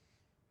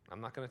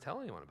 I'm not going to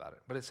tell anyone about it.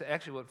 But it's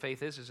actually what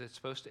faith is it's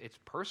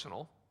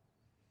personal.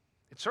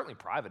 It's certainly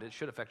private. It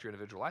should affect your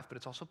individual life, but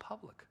it's also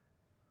public.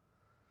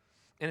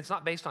 And it's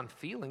not based on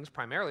feelings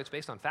primarily. It's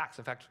based on facts.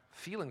 In fact,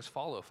 feelings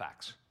follow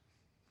facts.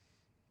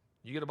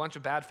 You get a bunch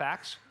of bad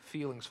facts,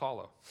 feelings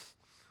follow.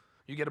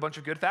 You get a bunch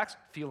of good facts,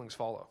 feelings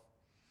follow.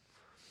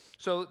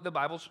 So the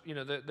Bible's,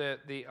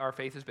 our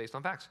faith is based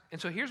on facts.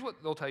 And so here's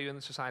what they'll tell you in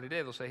the society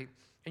today. They'll say,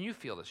 and you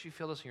feel this. You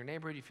feel this in your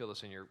neighborhood. You feel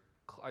this with your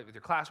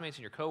classmates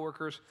and your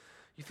coworkers.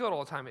 You feel it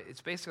all the time. It's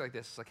basically like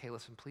this. It's like, hey,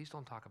 listen, please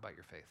don't talk about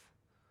your faith.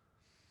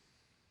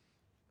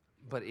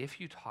 But if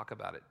you talk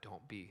about it,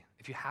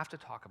 if you have to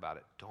talk about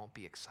it, don't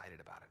be excited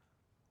about it.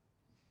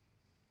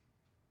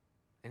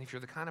 And if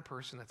you're the kind of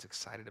person that's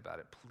excited about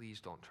it, please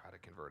don't try to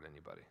convert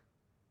anybody.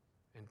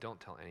 And don't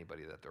tell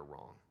anybody that they're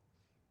wrong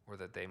or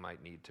that they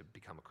might need to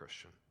become a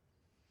Christian.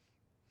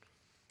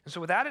 And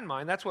so with that in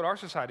mind, that's what our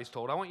society's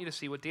told. I want you to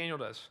see what Daniel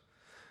does.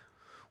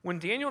 When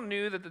Daniel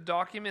knew that the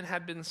document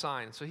had been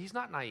signed, so he's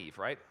not naive,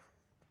 right?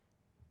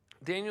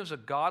 Daniel's a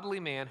godly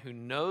man who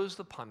knows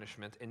the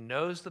punishment and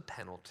knows the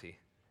penalty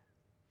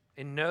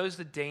and knows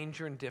the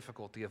danger and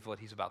difficulty of what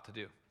he's about to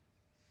do.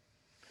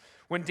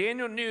 When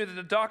Daniel knew that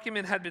the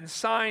document had been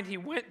signed, he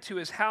went to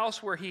his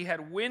house where he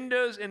had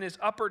windows in his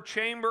upper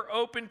chamber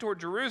open toward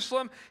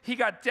Jerusalem. He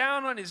got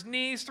down on his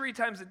knees 3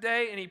 times a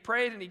day, and he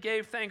prayed and he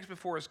gave thanks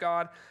before his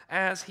God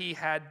as he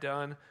had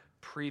done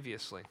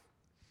previously.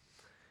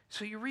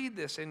 So you read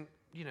this and,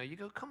 you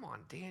go, come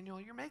on, Daniel,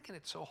 you're making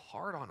it so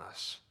hard on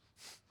us.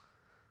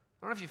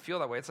 I don't know if you feel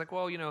that way. It's like,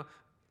 well,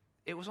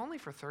 it was only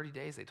for 30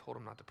 days they told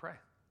him not to pray.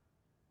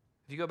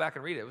 If you go back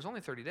and read it, it was only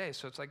 30 days.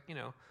 So it's like,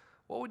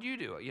 what would you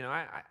do?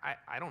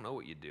 I don't know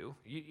what you do.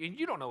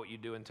 You don't know what you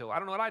do until, I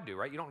don't know what I do,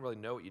 right? You don't really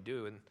know what you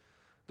do. And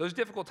those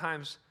difficult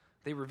times,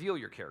 they reveal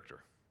your character.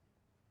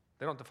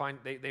 They don't define,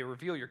 they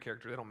reveal your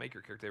character. They don't make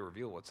your character. They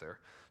reveal what's there.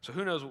 So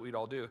who knows what we'd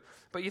all do.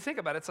 But you think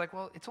about it, it's like,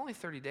 well, it's only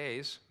 30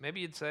 days. Maybe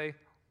you'd say,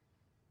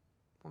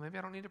 well, maybe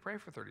I don't need to pray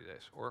for 30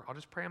 days. Or I'll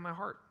just pray in my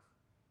heart,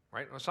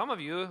 right? Well, some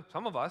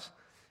of us,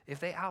 if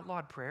they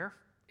outlawed prayer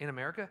in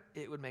America,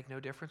 it would make no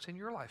difference in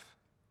your life.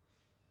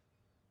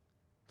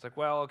 It's like,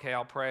 well, okay,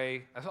 I'll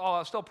pray.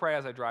 I'll still pray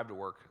as I drive to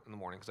work in the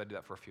morning because I do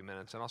that for a few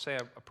minutes. And I'll say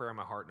a prayer in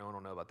my heart. No one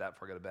will know about that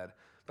before I go to bed.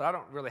 But I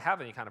don't really have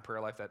any kind of prayer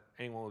life that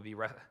anyone would be,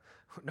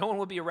 no one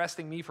would be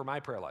arresting me for my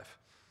prayer life.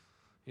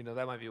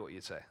 That might be what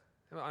you'd say.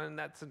 And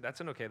that's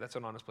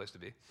an honest place to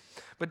be.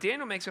 But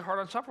Daniel makes it hard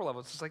on several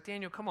levels. It's like,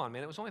 Daniel, come on,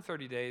 man. It was only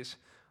 30 days.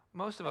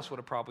 Most of us would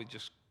have probably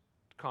just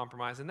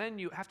compromised. And then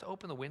you have to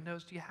open the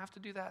windows. Do you have to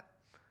do that?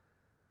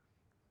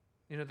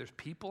 There's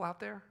people out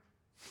there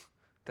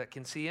that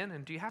can see in,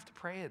 and do you have to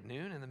pray at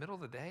noon in the middle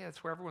of the day?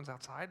 That's where everyone's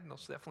outside, and they'll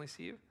definitely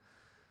see you.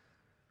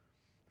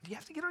 Do you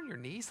have to get on your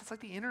knees? That's like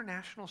the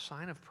international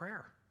sign of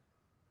prayer.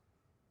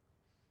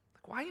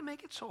 Like, why do you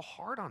make it so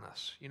hard on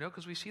us?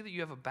 Because we see that you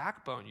have a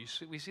backbone.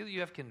 We see that you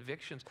have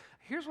convictions.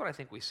 Here's what I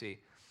think we see.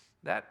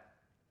 That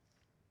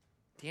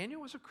Daniel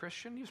was a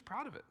Christian. He was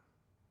proud of it.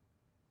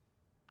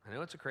 I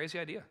know it's a crazy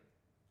idea.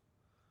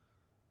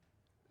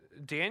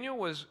 Daniel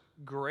was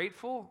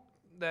grateful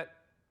that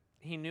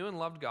he knew and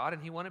loved God,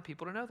 and he wanted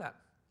people to know that.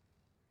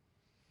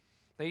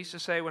 They used to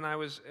say when I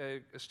was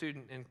a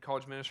student in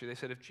college ministry, they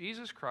said, if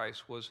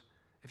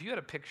you had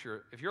a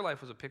picture, if your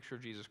life was a picture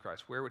of Jesus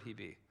Christ, where would he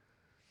be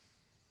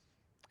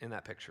in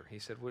that picture? He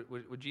said,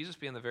 would Jesus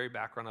be in the very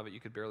background of it?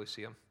 You could barely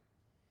see him.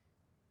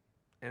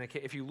 And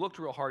if you looked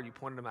real hard, you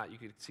pointed him out, you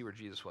could see where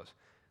Jesus was.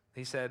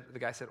 The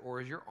guy said,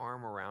 or is your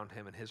arm around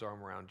him and his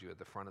arm around you at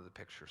the front of the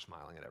picture,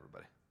 smiling at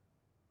everybody?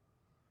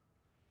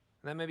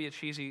 And that may be a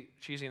cheesy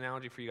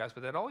analogy for you guys,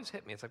 but that always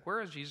hit me. It's like,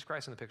 where is Jesus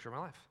Christ in the picture of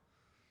my life?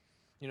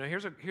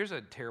 Here's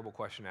a terrible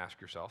question to ask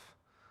yourself.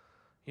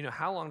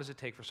 How long does it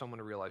take for someone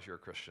to realize you're a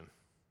Christian,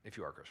 if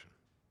you are a Christian?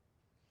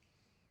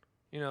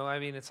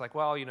 It's like,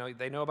 well,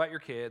 they know about your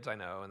kids, I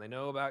know, and they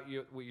know about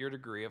your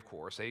degree, of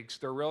course.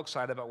 They're real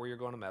excited about where you're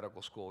going to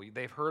medical school.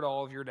 They've heard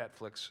all of your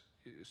Netflix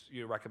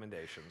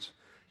recommendations.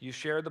 You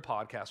shared the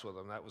podcast with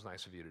them. That was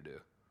nice of you to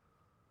do.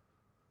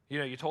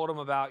 You told them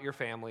about your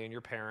family and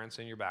your parents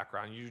and your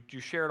background. You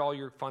shared all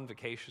your fun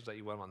vacations that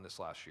you went on this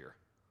last year.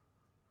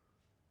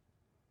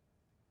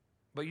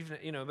 But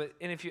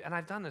and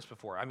I've done this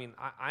before.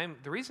 I'm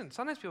the reason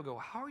sometimes people go,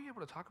 how are you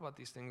able to talk about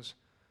these things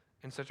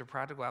in such a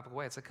practical, applicable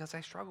way? It's like, because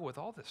I struggle with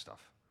all this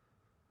stuff.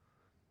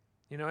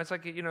 It's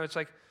like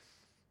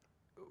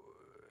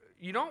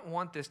you don't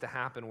want this to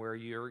happen where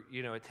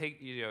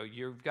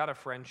you've got a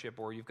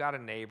friendship or you've got a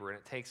neighbor and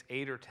it takes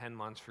 8 or 10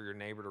 months for your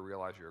neighbor to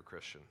realize you're a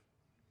Christian.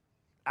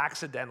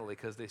 Accidentally,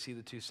 because they see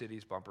the Two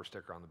Cities bumper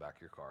sticker on the back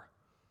of your car.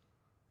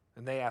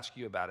 And they ask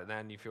you about it, and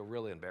then you feel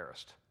really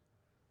embarrassed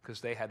because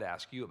they had to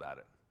ask you about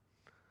it.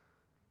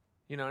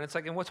 And it's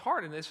like, and what's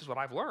hard, and this is what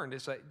I've learned,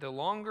 is that the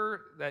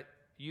longer that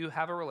you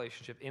have a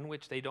relationship in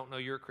which they don't know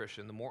you're a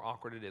Christian, the more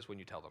awkward it is when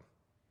you tell them.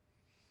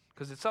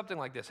 Because it's something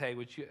like this, hey,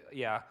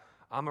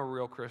 I'm a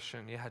real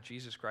Christian. Yeah,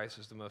 Jesus Christ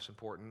is the most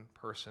important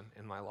person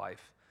in my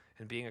life,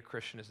 and being a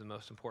Christian is the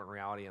most important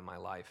reality in my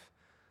life.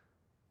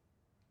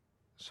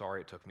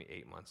 Sorry it took me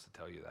 8 months to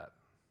tell you that.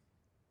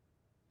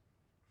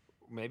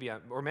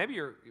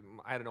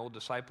 I had an old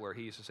discipler,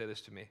 he used to say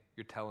this to me,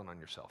 you're telling on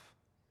yourself.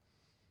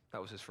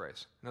 That was his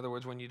phrase. In other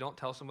words, when you don't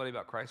tell somebody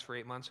about Christ for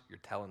 8 months, you're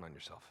telling on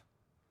yourself.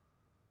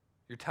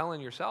 You're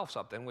telling yourself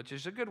something, which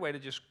is a good way to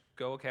just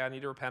go, okay, I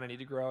need to repent, I need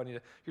to grow,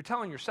 you're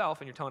telling yourself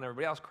and you're telling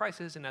everybody else,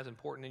 Christ isn't as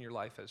important in your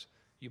life as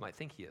you might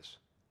think he is.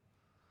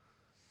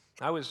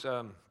 I was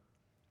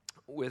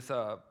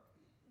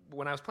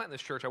when I was planting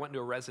this church, I went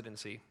into a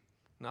residency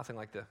Nothing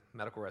like the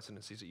medical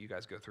residencies that you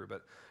guys go through,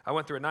 but I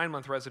went through a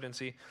 9-month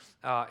residency,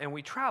 and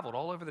we traveled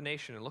all over the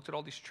nation and looked at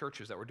all these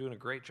churches that were doing a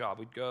great job.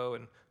 We'd go,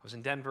 and I was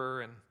in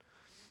Denver, and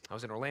I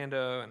was in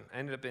Orlando, and I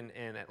ended up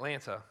in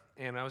Atlanta,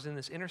 and I was in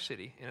this inner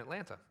city in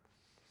Atlanta.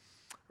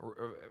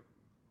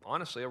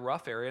 Honestly, a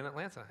rough area in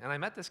Atlanta. And I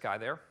met this guy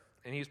there,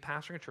 and he was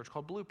pastoring a church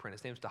called Blueprint.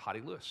 His name's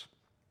Dhati Lewis.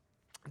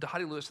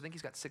 Dhati Lewis, I think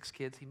he's got 6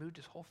 kids. He moved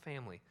his whole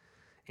family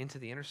into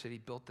the inner city,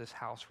 built this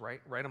house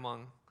right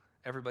among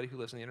everybody who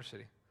lives in the inner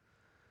city.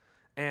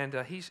 And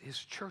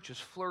his church is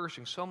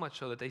flourishing so much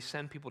so that they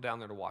send people down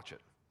there to watch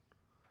it.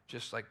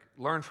 Just like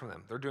learn from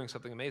them. They're doing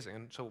something amazing.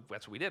 And so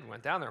that's what we did. We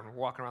went down there and we're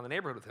walking around the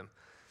neighborhood with him.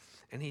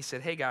 And he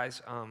said, hey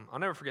guys, I'll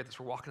never forget this.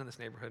 We're walking in this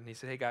neighborhood. And he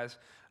said, hey guys,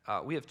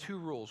 we have 2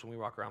 rules when we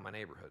walk around my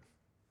neighborhood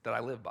that I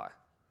live by.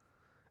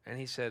 And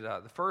he said,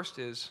 the first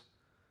is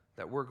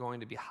that we're going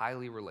to be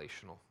highly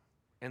relational.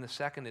 And the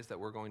second is that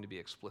we're going to be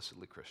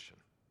explicitly Christian.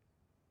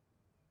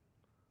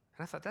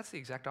 And I thought, that's the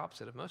exact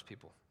opposite of most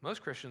people.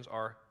 Most Christians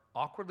are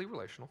awkwardly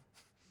relational,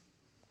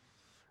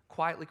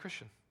 quietly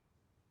Christian.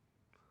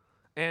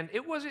 And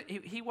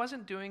he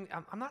wasn't doing,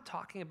 I'm not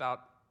talking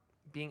about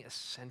being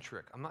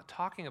eccentric. I'm not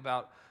talking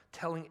about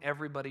telling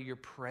everybody you're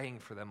praying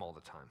for them all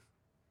the time.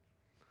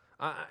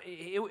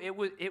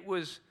 It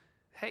was,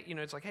 hey,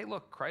 it's like, hey,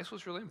 look, Christ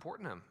was really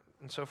important to him.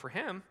 And so for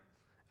him,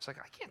 it's like,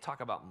 I can't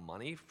talk about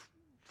money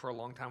for a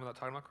long time without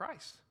talking about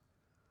Christ.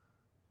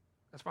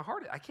 That's my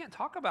heart. I can't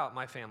talk about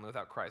my family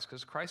without Christ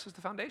because Christ is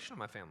the foundation of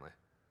my family.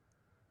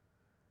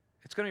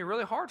 It's going to be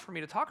really hard for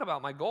me to talk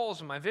about my goals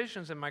and my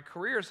visions and my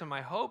careers and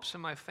my hopes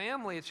and my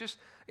family. It's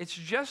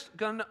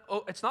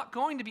not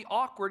going to be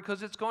awkward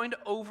because it's going to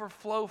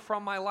overflow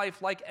from my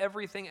life like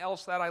everything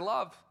else that I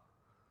love.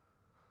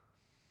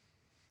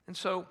 And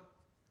so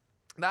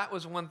that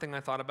was one thing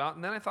I thought about.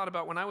 And then I thought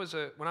about when I was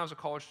a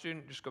college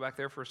student, just go back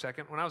there for a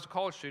second. When I was a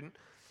college student,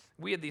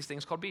 we had these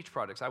things called beach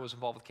projects. I was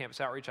involved with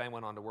Campus Outreach. I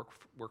went on to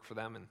work for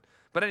them.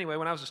 But anyway,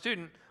 when I was a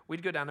student,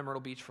 we'd go down to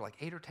Myrtle Beach for like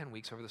 8 or 10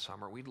 weeks over the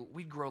summer.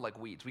 We'd grow like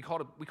weeds. We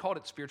called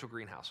it spiritual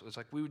greenhouse. It was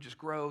like we would just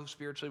grow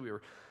spiritually. We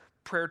were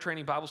prayer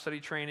training, Bible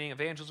study training,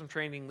 evangelism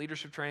training,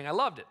 leadership training. I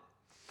loved it.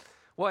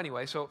 Well,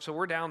 anyway, so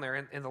we're down there,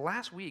 and the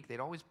last week, they'd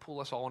always pull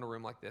us all in a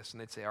room like this,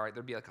 and they'd say, all right,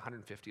 there'd be like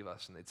 150 of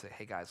us, and they'd say,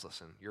 hey, guys,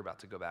 listen, you're about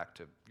to go back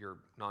to your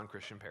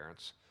non-Christian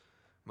parents.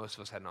 Most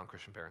of us had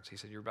non-Christian parents. He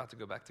said, you're about to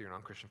go back to your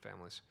non-Christian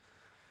families.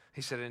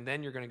 He said, and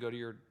then you're going to go to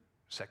your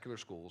secular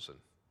schools, and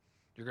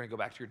you're going to go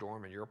back to your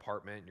dorm and your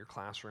apartment and your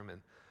classroom,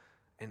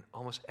 and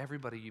almost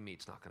everybody you meet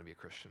is not going to be a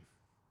Christian.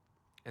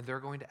 And they're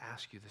going to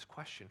ask you this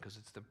question because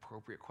it's the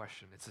appropriate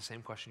question. It's the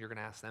same question you're going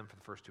to ask them for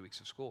the first 2 weeks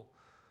of school.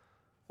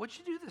 What'd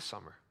you do this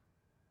summer?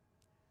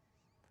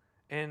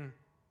 And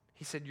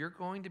he said, you're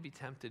going to be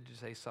tempted to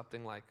say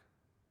something like,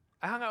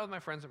 I hung out with my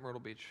friends at Myrtle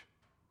Beach.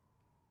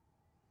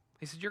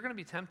 He said, you're going to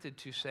be tempted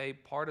to say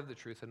part of the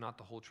truth and not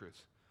the whole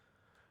truth.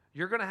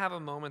 You're going to have a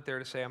moment there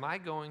to say, am I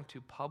going to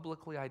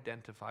publicly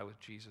identify with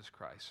Jesus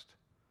Christ?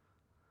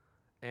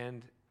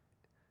 And,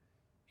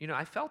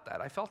 I felt that.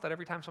 I felt that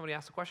every time somebody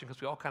asked the question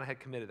because we all kind of had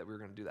committed that we were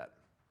going to do that.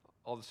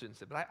 All the students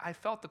did. But I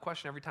felt the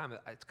question every time.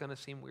 It's going to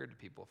seem weird to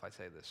people if I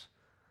say this.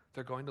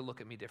 They're going to look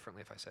at me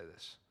differently if I say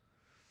this.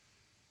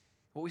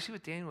 What we see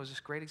with Daniel is this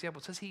great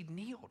example. It says he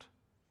kneeled.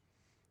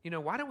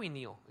 Why do we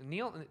kneel?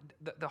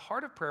 The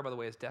heart of prayer, by the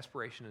way, is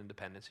desperation and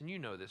dependence. And you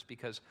know this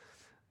because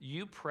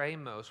you pray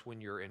most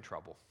when you're in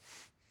trouble.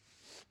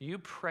 You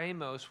pray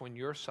most when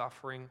you're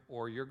suffering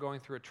or you're going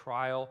through a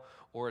trial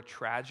or a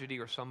tragedy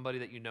or somebody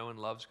that you know and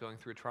loves going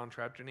through a trial and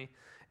tragedy.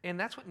 And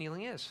that's what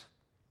kneeling is.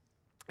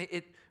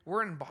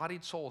 We're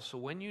embodied souls. So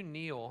when you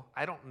kneel,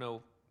 I don't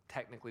know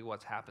technically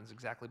what happens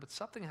exactly, but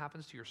something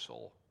happens to your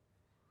soul.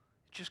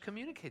 It just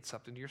communicates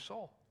something to your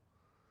soul.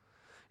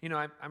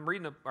 I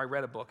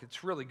read a book.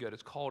 It's really good.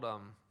 It's called The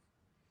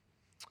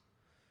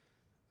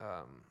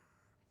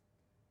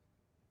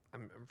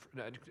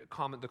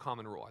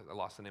Common Rule. I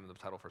lost the name of the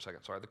title for a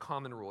second. Sorry. The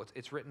Common Rule.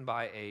 It's written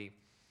by a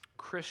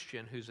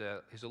Christian who's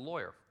a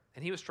lawyer,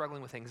 and he was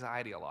struggling with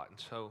anxiety a lot. And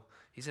so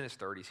he's in his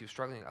 30s. He was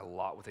struggling a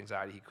lot with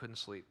anxiety. He couldn't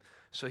sleep.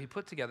 So he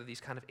put together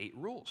these kind of 8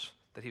 rules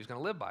that he was going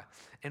to live by.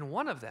 And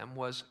one of them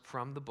was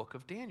from the book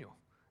of Daniel,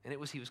 and it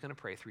was he was going to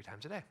pray 3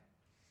 times a day.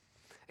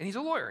 And he's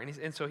a lawyer,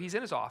 and so he's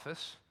in his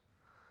office,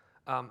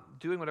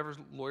 doing whatever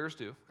lawyers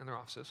do in their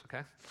offices,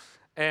 okay?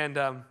 And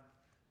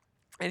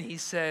he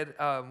said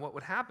what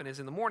would happen is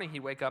in the morning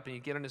he'd wake up and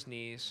he'd get on his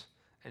knees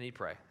and he'd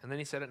pray. And then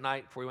he said at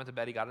night before he went to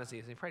bed, he got on his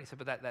knees and he prayed. He said,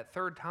 but that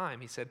third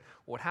time, he said,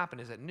 what would happen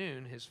is at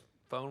noon, his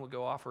phone would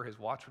go off or his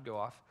watch would go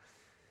off.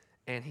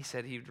 And he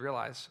said he'd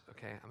realize,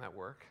 okay, I'm at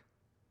work.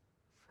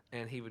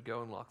 And he would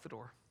go and lock the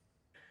door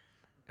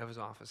of his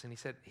office. And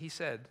he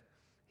said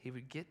he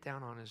would get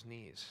down on his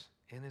knees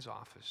in his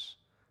office.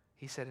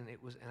 He said, and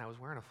I was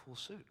wearing a full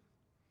suit.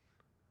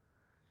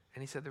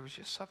 And he said there was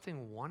just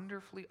something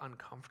wonderfully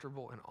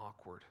uncomfortable and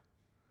awkward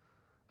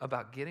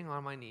about getting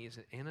on my knees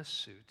in a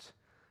suit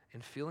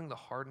and feeling the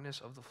hardness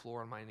of the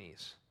floor on my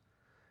knees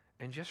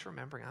and just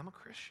remembering I'm a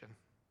Christian.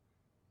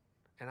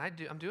 And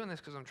I'm doing this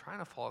because I'm trying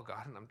to follow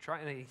God, and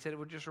he said it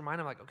would just remind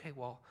him like, okay,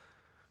 well,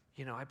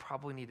 I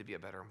probably need to be a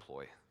better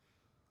employee.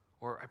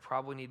 Or I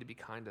probably need to be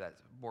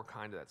more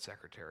kind to that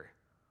secretary.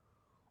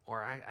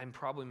 Or I'm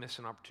probably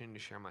missing an opportunity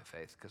to share my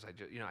faith because I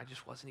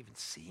just wasn't even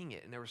seeing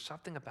it. And there was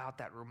something about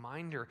that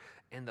reminder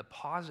and the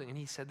pausing. And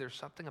he said there's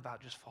something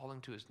about just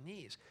falling to his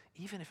knees,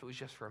 even if it was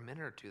just for a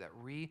minute or two, that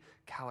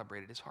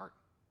recalibrated his heart.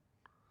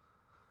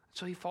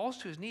 So he falls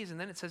to his knees, and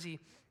then it says he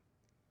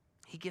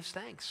gives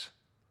thanks.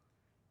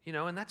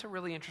 And that's a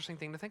really interesting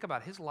thing to think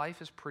about. His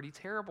life is pretty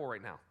terrible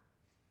right now.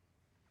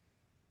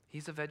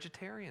 He's a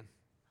vegetarian.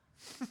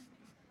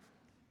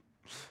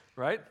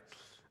 Right?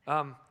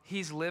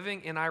 He's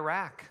living in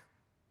Iraq,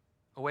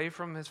 away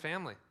from his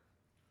family.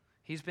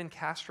 He's been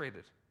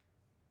castrated.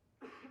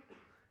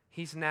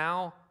 He's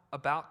now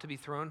about to be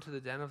thrown to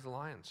the den of the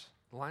lion's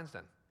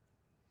den.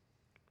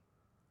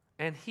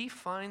 And he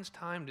finds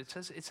time, it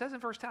says in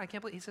verse 10, I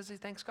can't believe, he says he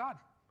thanks God.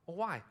 Well,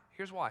 why?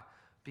 Here's why.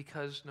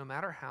 Because no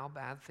matter how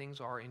bad things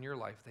are in your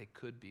life, they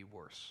could be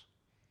worse.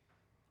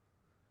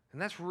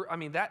 And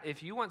that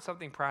if you want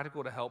something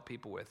practical to help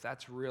people with,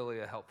 that's really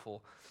a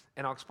helpful,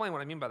 and I'll explain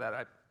what I mean by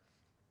that.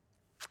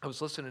 I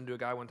was listening to a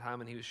guy one time,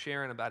 and he was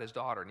sharing about his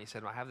daughter, and he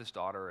said, I have this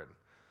daughter, and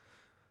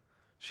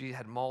she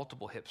had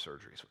multiple hip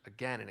surgeries,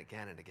 again and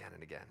again and again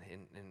and again,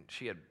 and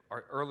she had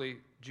early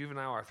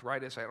juvenile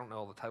arthritis, I don't know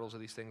all the titles of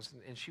these things,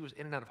 and she was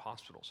in and out of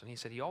hospitals, and he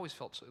said he always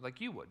felt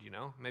like you would,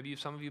 maybe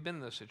some of you have been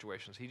in those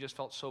situations. He just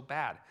felt so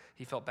bad.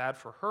 He felt bad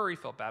for her, he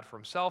felt bad for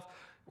himself.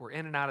 We're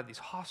in and out of these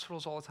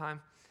hospitals all the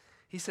time.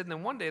 He said, and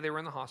then one day they were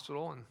in the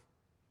hospital, and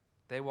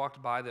they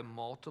walked by the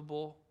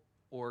multiple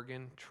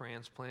organ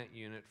transplant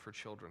unit for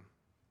children.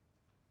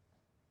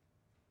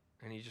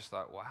 And he just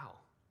thought, wow,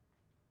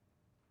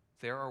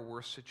 there are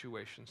worse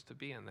situations to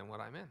be in than what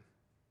I'm in.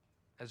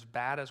 As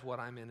bad as what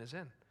I'm in is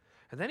in.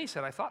 And then he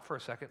said, I thought for a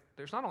second,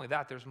 there's not only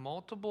that, there's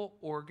multiple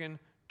organ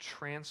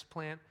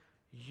transplant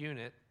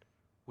unit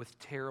with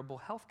terrible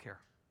health care.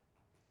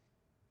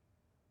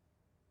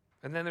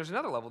 And then there's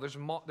another level.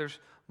 There's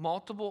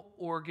multiple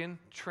organ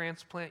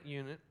transplant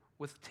unit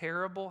with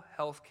terrible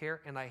health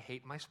care, and I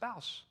hate my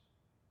spouse.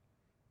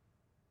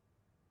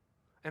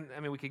 And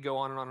we could go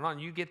on and on and on.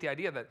 You get the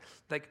idea that,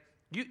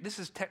 this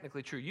is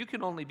technically true. You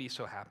can only be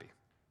so happy.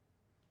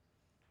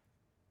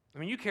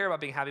 You care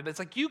about being happy, but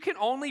it's you can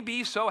only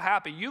be so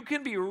happy. You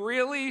can be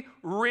really,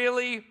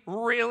 really,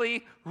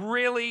 really,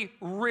 really,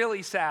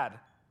 really sad.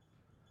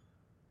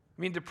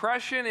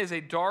 Depression is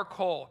a dark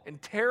hole,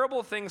 and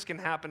terrible things can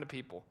happen to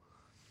people.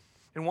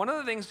 And one of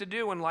the things to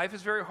do when life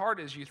is very hard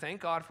is you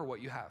thank God for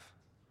what you have.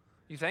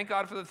 You thank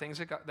God for the things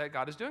that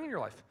God is doing in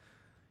your life.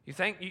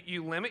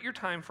 You limit your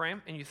time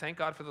frame, and you thank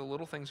God for the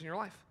little things in your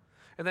life.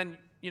 And then,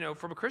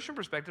 from a Christian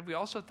perspective, we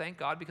also thank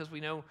God because we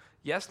know,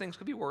 yes, things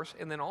could be worse,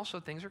 and then also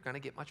things are going to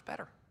get much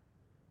better.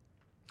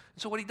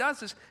 And so what he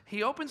does is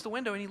he opens the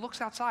window and he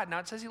looks outside. Now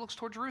it says he looks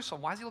toward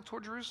Jerusalem. Why does he look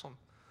toward Jerusalem?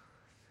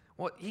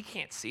 Well, he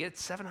can't see it.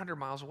 It's 700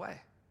 miles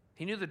away.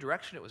 He knew the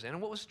direction it was in.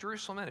 And what was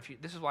Jerusalem in?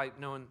 This is why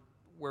knowing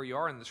where you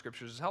are in the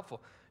scriptures is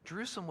helpful.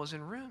 Jerusalem was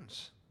in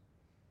ruins.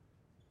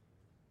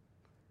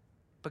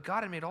 But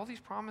God had made all these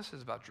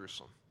promises about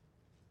Jerusalem.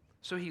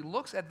 So he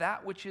looks at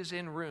that which is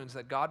in ruins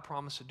that God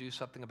promised to do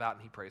something about,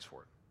 and he prays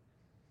for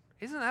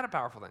it. Isn't that a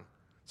powerful thing?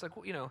 It's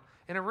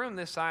in a room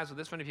this size with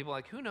this many people,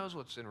 who knows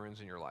what's in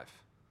ruins in your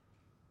life?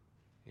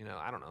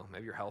 I don't know.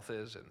 Maybe your health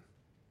is, and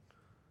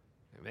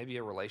maybe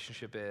a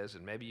relationship is,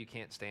 and maybe you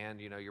can't stand,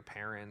 your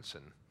parents,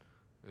 and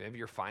maybe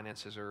your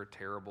finances are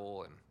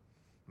terrible, and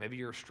maybe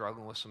you're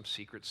struggling with some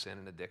secret sin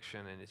and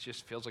addiction, and it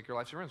just feels like your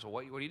life's in ruins. So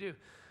what do?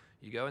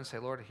 You go and say,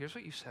 Lord, here's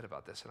what you said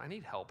about this, and I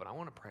need help, and I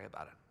want to pray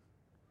about it.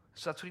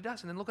 So that's what he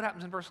does. And then look what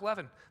happens in verse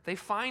 11. They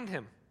find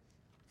him.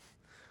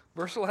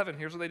 Verse 11,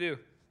 here's what they do.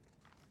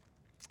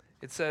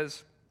 It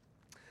says,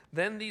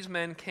 then these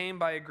men came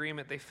by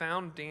agreement. They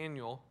found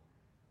Daniel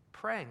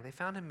praying. They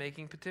found him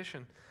making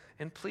petition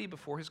and plea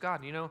before his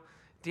God.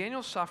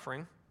 Daniel's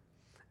suffering,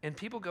 and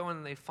people go in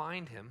and they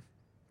find him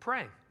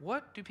praying.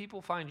 What do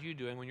people find you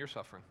doing when you're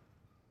suffering?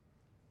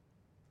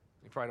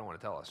 You probably don't want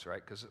to tell us,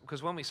 right?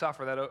 Because when we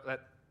suffer, that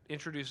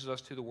introduces us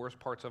to the worst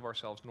parts of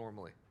ourselves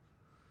normally.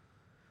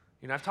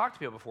 I've talked to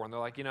people before, and they're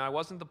like, I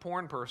wasn't the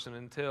porn person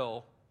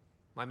until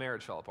my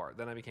marriage fell apart.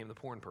 Then I became the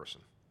porn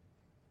person.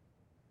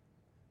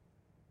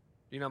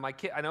 My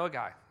kid, I know a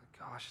guy.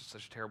 Gosh, it's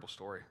such a terrible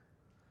story.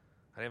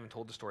 I haven't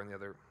told the story in the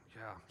other,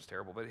 it's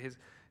terrible. But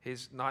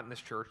his not in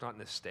this church, not in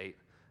this state.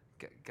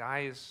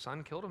 Guy's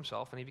son killed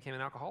himself, and he became an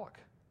alcoholic.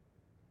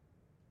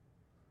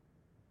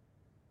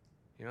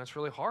 It's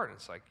really hard.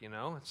 It's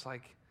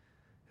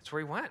it's where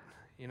he went.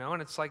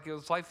 And it's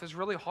his life is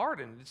really hard,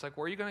 and it's where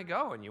are you going to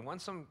go? And you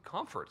want some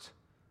comfort.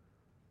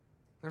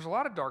 There's a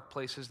lot of dark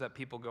places that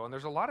people go, and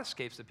there's a lot of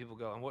escapes that people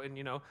go.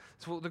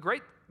 So the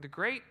great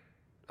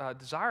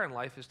desire in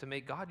life is to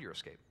make God your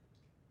escape.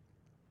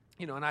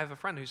 And I have a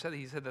friend who said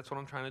that's what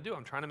I'm trying to do.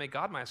 I'm trying to make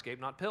God my escape,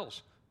 not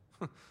pills.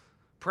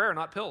 Prayer,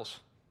 not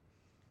pills.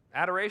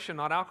 Adoration,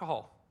 not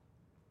alcohol.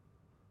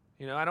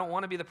 You know, I don't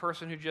want to be the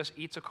person who just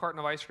eats a carton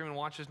of ice cream and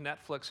watches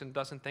Netflix and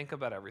doesn't think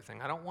about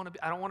everything. I don't want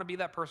to be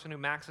that person who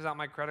maxes out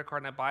my credit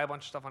card and I buy a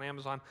bunch of stuff on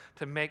Amazon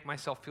to make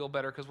myself feel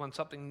better because when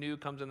something new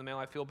comes in the mail,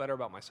 I feel better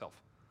about myself.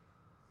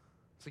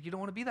 It's like you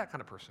don't want to be that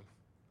kind of person.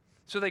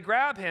 So they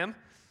grab him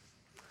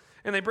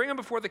and they bring him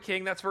before the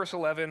king. That's verse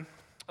 11.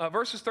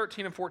 Verses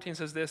 13 and 14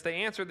 says this. They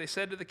answered, they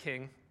said to the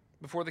king,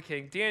 before the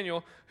king,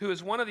 Daniel, who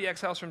is one of the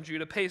exiles from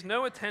Judah, pays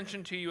no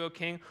attention to you, O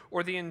king,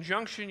 or the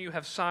injunction you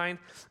have signed,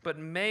 but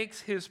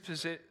makes his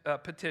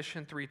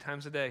petition 3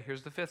 times a day.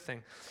 Here's the 5th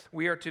thing.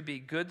 We are to be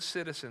good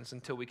citizens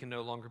until we can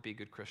no longer be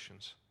good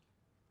Christians.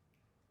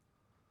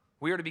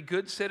 We are to be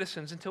good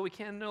citizens until we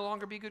can no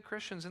longer be good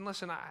Christians. And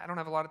listen, I don't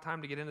have a lot of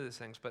time to get into these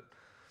things, but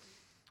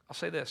I'll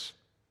say this.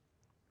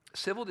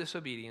 Civil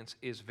disobedience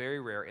is very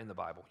rare in the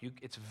Bible.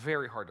 It's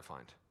very hard to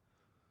find.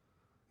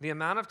 The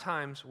amount of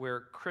times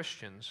where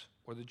Christians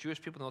or the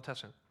Jewish people in the Old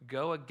Testament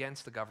go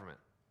against the government,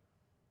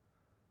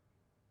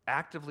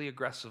 actively,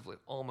 aggressively,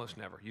 almost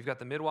never. You've got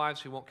the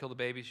midwives who won't kill the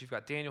babies. You've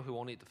got Daniel who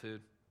won't eat the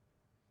food.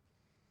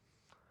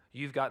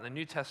 You've got in the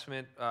New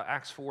Testament,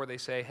 Acts 4, they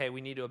say, hey, we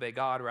need to obey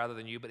God rather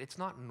than you, but it's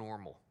not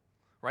normal,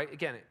 right?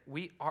 Again,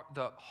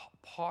 the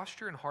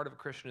posture and heart of a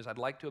Christian is I'd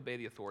like to obey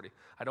the authority.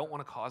 I don't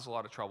want to cause a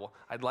lot of trouble.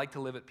 I'd like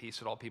to live at peace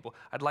with all people.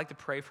 I'd like to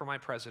pray for my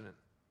president,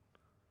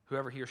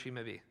 whoever he or she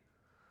may be.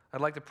 I'd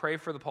like to pray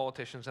for the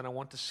politicians, and I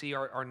want to see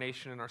our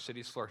nation and our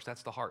cities flourish.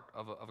 That's the heart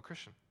of a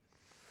Christian.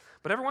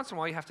 But every once in a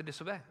while, you have to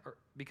disobey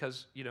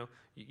because,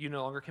 you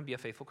no longer can be a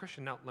faithful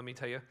Christian. Now, let me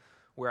tell you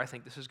where I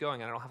think this is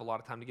going. I don't have a lot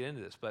of time to get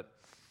into this, but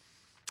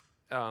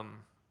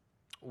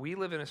we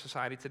live in a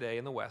society today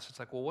in the West. It's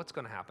like, well, what's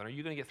going to happen? Are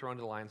you going to get thrown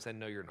to the lions? Then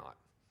no, you're not.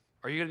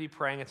 Are you going to be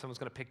praying and someone's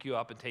going to pick you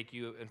up and take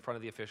you in front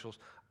of the officials?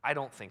 I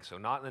don't think so,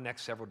 not in the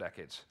next several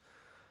decades.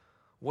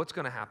 What's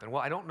going to happen?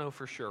 Well, I don't know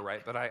for sure,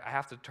 right? But I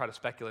have to try to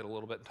speculate a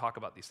little bit and talk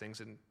about these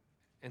things.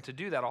 And to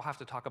do that, I'll have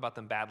to talk about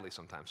them badly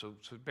sometimes. So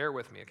bear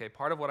with me, okay?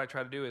 Part of what I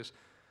try to do is,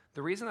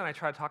 the reason that I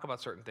try to talk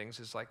about certain things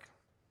is like,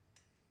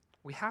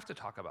 we have to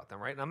talk about them,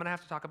 right? And I'm going to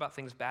have to talk about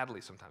things badly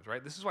sometimes,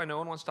 right? This is why no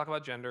one wants to talk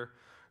about gender.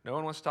 No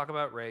one wants to talk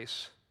about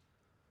race,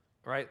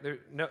 right?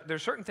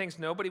 There's certain things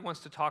nobody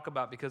wants to talk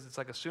about because it's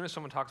like as soon as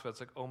someone talks about it,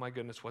 it's like, oh my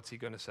goodness, what's he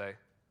going to say?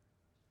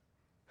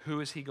 Who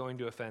is he going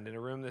to offend? In a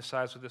room this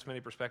size with this many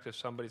perspectives,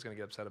 somebody's going to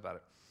get upset about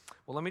it.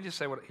 Well, let me just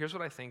say, here's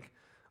what I think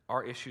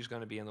our issue is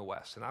going to be in the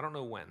West. And I don't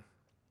know when,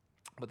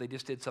 but they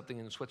just did something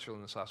in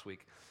Switzerland this last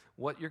week.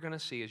 What you're going to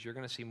see is you're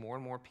going to see more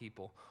and more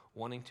people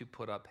wanting to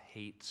put up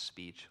hate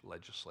speech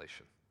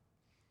legislation.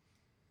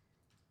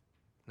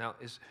 Now,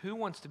 who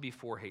wants to be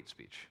for hate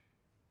speech?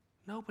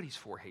 Nobody's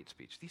for hate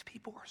speech. These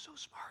people are so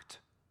smart.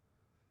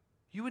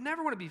 You would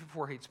never want to be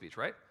for hate speech,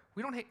 right?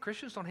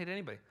 Christians don't hate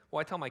anybody. Well,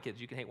 I tell my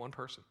kids, you can hate one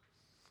person.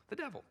 The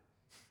devil.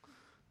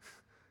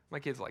 My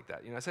kids like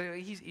that. I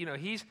say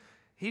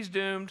he's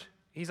doomed.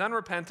 He's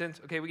unrepentant.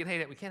 Okay, we can hate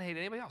it. We can't hate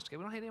anybody else. Okay,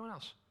 we don't hate anyone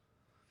else.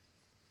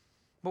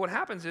 But what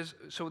happens is,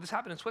 so this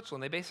happened in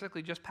Switzerland. They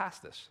basically just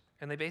passed this,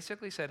 and they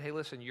basically said, "Hey,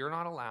 listen, you're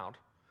not allowed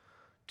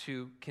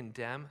to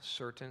condemn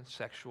certain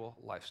sexual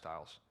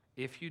lifestyles.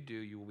 If you do,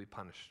 you will be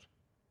punished."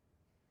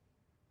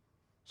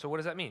 So what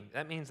does that mean?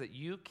 That means that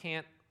you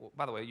can't. Well,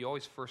 by the way, you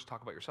always first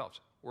talk about yourselves.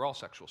 We're all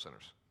sexual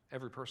sinners,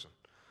 every person.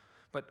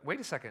 But wait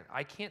a second,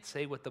 I can't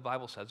say what the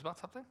Bible says about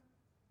something.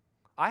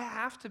 I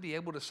have to be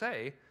able to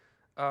say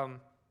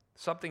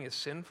something is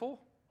sinful,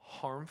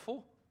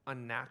 harmful,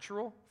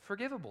 unnatural,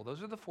 forgivable.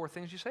 Those are the 4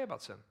 things you say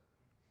about sin.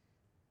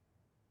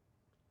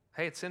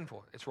 Hey, it's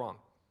sinful. It's wrong.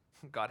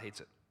 God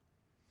hates it.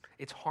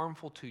 It's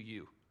harmful to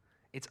you.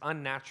 It's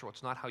unnatural.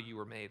 It's not how you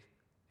were made.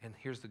 And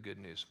here's the good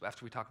news.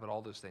 After we talk about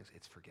all those things,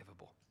 it's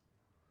forgivable.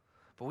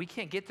 But we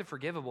can't get to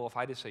forgivable if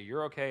I just say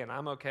you're okay and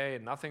I'm okay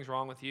and nothing's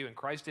wrong with you and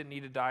Christ didn't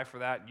need to die for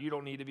that and you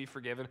don't need to be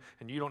forgiven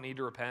and you don't need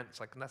to repent. It's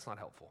like, that's not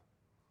helpful.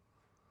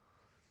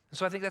 And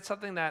so I think that's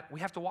something that we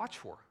have to watch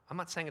for. I'm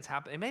not saying it's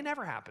happening. It may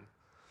never happen.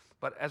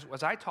 But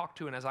as I talk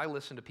to and as I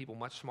listen to people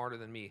much smarter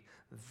than me,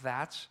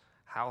 that's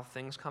how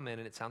things come in.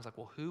 And it sounds like,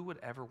 well, who would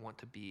ever want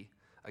to be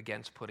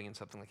against putting in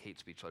something like hate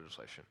speech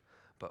legislation?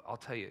 But I'll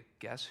tell you,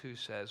 guess who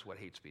says what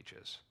hate speech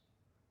is?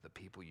 The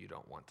people you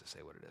don't want to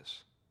say what it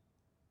is.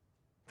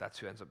 That's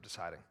who ends up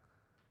deciding.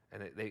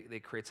 And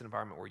it creates an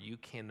environment where you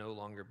can no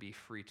longer be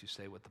free to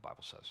say what the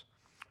Bible says.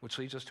 Which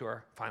leads us to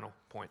our final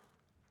point,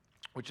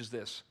 which is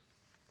this.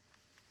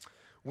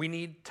 We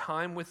need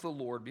time with the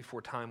Lord before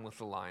time with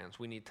the lions.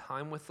 We need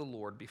time with the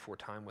Lord before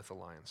time with the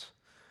lions.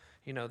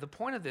 The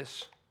point of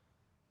this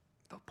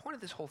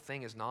whole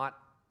thing is not,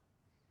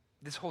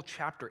 this whole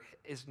chapter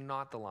is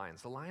not the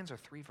lions. The lions are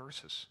 3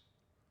 verses.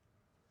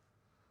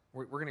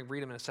 We're going to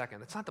read them in a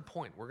second. That's not the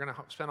point. We're going to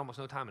spend almost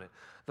no time in it.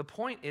 The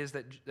point is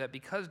that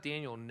because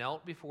Daniel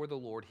knelt before the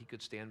Lord, he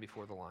could stand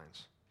before the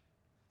lions.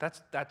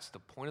 That's the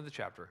point of the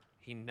chapter.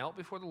 He knelt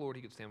before the Lord,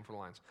 he could stand before the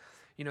lions.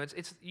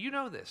 It's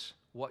this.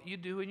 What you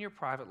do in your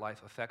private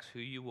life affects who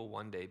you will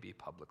one day be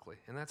publicly.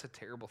 And that's a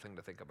terrible thing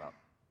to think about.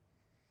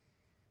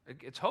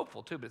 It's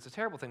hopeful too, but it's a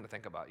terrible thing to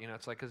think about.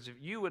 It's like, because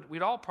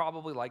we'd all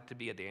probably like to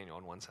be a Daniel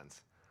in one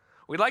sense.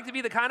 We'd like to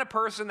be the kind of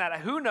person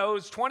that, who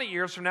knows, 20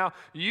 years from now,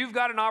 you've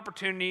got an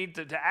opportunity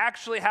to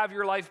actually have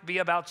your life be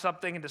about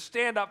something and to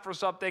stand up for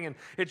something, and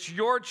it's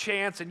your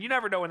chance, and you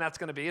never know when that's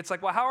going to be. It's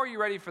like, well, how are you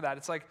ready for that?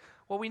 It's like,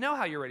 well, we know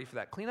how you're ready for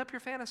that. Clean up your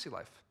fantasy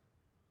life.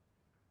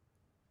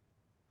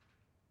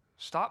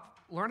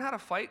 Learn how to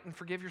fight and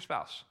forgive your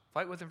spouse.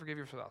 Fight with and forgive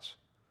your spouse.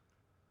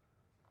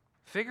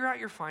 Figure out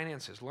your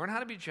finances. Learn how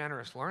to be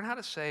generous. Learn how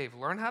to save.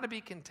 Learn how to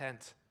be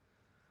content.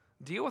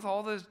 Deal with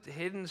all those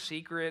hidden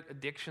secret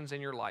addictions in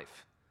your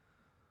life.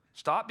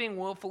 Stop being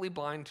willfully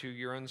blind to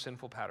your own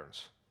sinful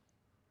patterns.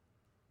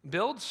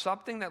 Build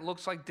something that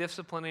looks like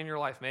discipline in your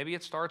life. Maybe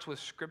it starts with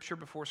scripture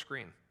before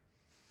screen.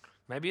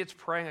 Maybe it's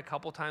praying a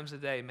couple times a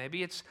day.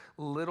 Maybe it's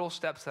little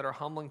steps that are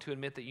humbling to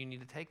admit that you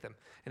need to take them.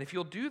 And if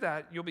you'll do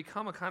that, you'll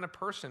become a kind of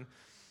person.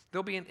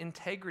 There'll be an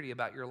integrity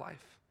about your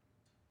life.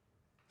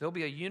 There'll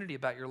be a unity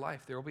about your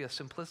life. There will be a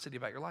simplicity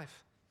about your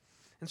life.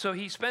 And so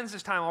he spends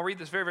this time. I'll read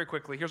this very, very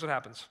quickly. Here's what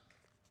happens.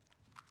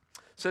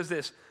 It says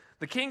this,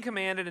 the king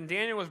commanded, and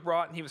Daniel was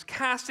brought, and he was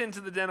cast into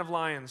the den of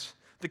lions.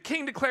 The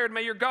king declared,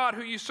 may your God,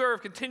 who you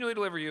serve, continually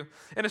deliver you.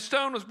 And a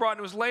stone was brought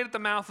and was laid at the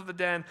mouth of the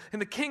den. And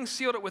the king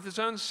sealed it with his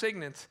own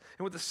signet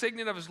and with the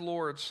signet of his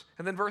lords.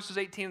 And then verses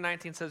 18 and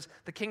 19 says,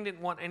 the king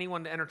didn't want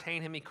anyone to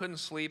entertain him. He couldn't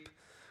sleep.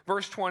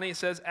 Verse 20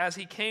 says, as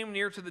he came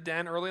near to the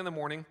den early in the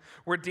morning,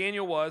 where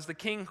Daniel was, the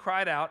king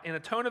cried out in a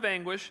tone of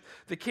anguish.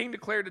 The king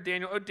declared to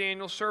Daniel, O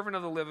Daniel, servant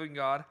of the living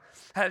God,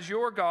 has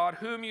your God,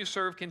 whom you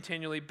serve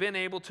continually, been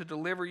able to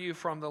deliver you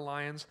from the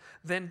lions?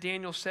 Then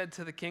Daniel said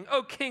to the king,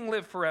 O king,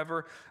 live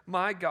forever.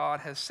 My God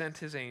has sent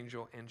his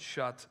angel and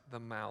shut the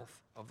mouth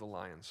of the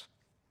lions.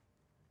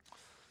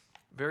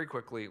 Very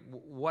quickly,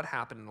 what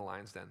happened in the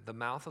lion's den? The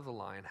mouth of the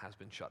lion has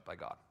been shut by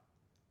God.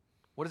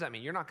 What does that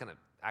mean? You're not going to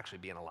actually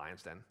be in a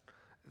lion's den.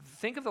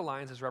 Think of the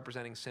lions as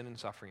representing sin and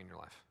suffering in your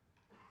life.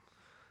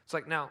 It's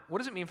like, now, what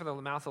does it mean for the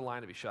mouth of the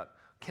lion to be shut?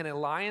 Can a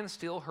lion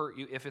still hurt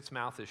you if its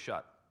mouth is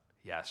shut?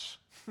 Yes.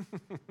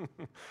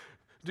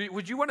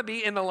 Would you want to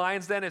be in the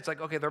lion's den? It's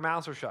like, okay, their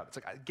mouths are shut. It's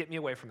like, get me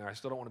away from there. I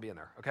still don't want to be in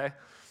there, okay?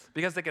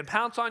 Because they can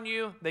pounce on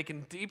you. They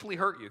can deeply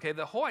hurt you, okay?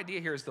 The whole idea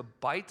here is the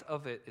bite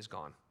of it is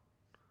gone.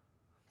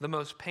 The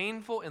most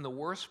painful and the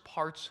worst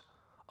parts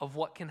of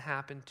what can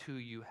happen to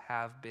you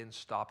have been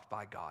stopped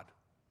by God.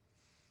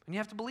 And you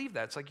have to believe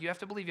that. It's like you have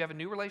to believe you have a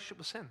new relationship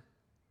with sin.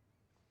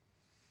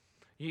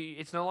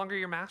 It's no longer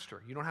your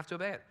master. You don't have to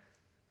obey it.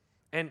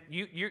 And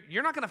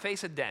you're not going to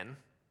face a den,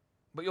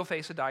 but you'll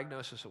face a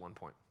diagnosis at one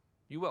point.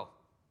 You will.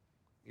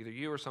 Either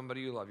you or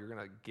somebody you love. You're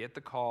going to get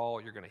the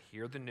call. You're going to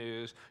hear the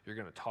news. You're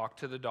going to talk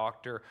to the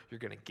doctor. You're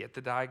going to get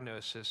the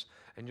diagnosis.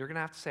 And you're going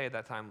to have to say at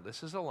that time,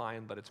 this is a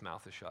lion, but its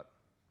mouth is shut.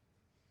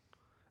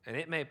 And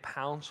it may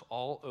pounce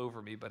all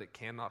over me, but it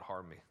cannot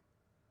harm me.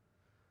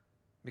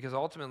 Because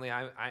ultimately,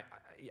 I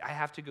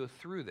have to go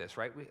through this,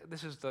 right?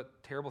 This is the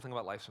terrible thing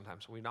about life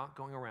sometimes. We're not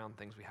going around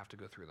things, we have to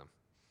go through them.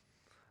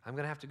 I'm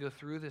going to have to go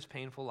through this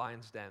painful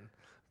lion's den,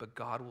 but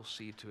God will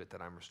see to it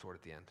that I'm restored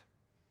at the end.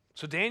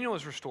 So Daniel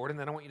is restored, and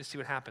then I want you to see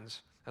what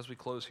happens as we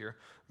close here.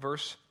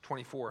 Verse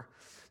 24.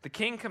 The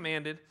king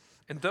commanded,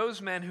 and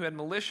those men who had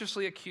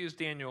maliciously accused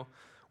Daniel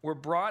were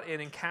brought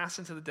in and cast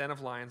into the den of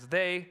lions,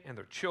 they and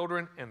their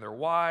children and their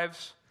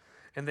wives.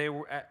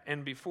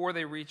 And before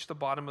they reached the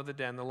bottom of the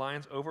den, the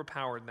lions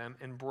overpowered them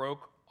and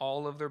broke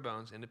all of their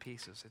bones into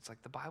pieces. It's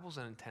like the Bible's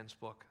an intense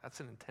book.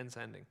 That's an intense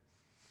ending.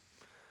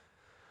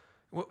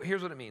 Well,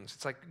 here's what it means.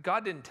 It's like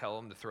God didn't tell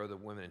them to throw the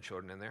women and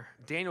children in there.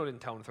 Daniel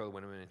didn't tell them to throw the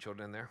women and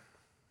children in there.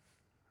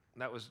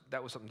 That was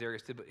something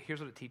Darius did, but here's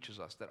what it teaches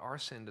us, that our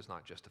sin does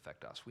not just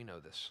affect us. We know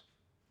this.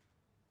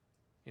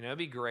 You know, it'd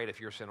be great if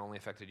your sin only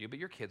affected you, but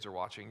your kids are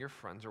watching, your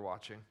friends are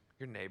watching,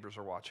 your neighbors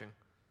are watching.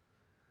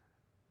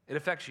 It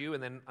affects you,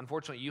 and then,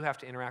 unfortunately, you have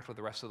to interact with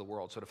the rest of the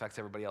world, so it affects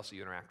everybody else that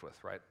you interact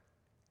with, right?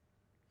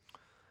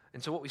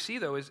 And so what we see,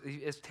 though, is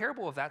as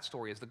terrible of that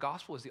story is the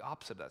gospel is the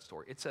opposite of that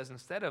story. It says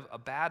instead of a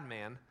bad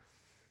man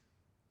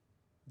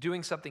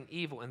doing something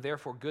evil and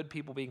therefore good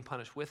people being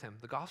punished with him,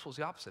 the gospel is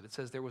the opposite. It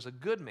says there was a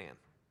good man.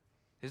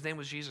 His name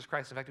was Jesus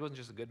Christ. In fact, he wasn't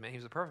just a good man, he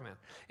was a perfect man.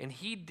 And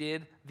he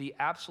did the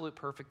absolute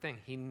perfect thing.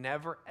 He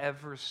never,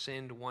 ever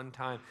sinned one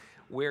time.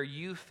 Where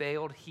you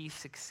failed, he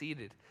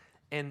succeeded.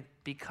 And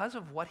because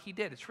of what he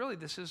did, it's really,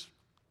 this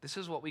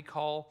is what we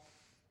call,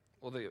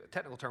 well, the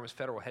technical term is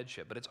federal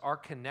headship, but it's our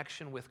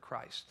connection with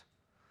Christ.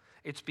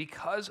 It's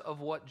because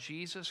of what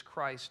Jesus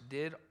Christ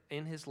did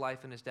in his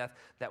life and his death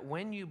that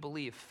when you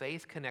believe,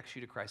 faith connects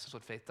you to Christ. That's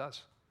what faith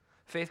does.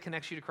 Faith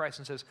connects you to Christ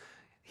and says,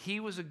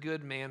 he was a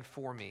good man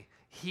for me.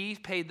 He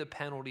paid the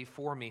penalty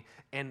for me,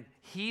 and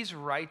he's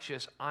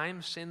righteous.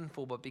 I'm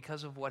sinful, but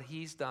because of what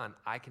he's done,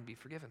 I can be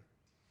forgiven.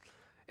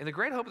 And the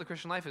great hope of the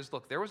Christian life is,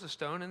 look, there was a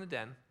stone in the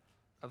den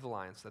of the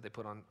lions that they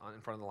put on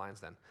in front of the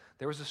lions then.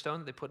 There was a stone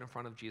that they put in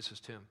front of Jesus'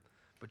 tomb.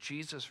 But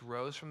Jesus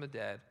rose from the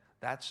dead.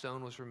 That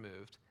stone was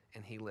removed,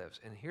 and he lives.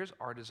 And here's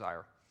our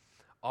desire.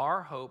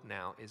 Our hope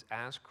now is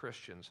as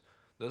Christians,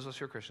 those of us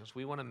who are Christians,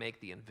 we want to make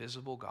the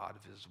invisible God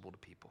visible to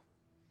people.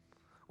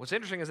 What's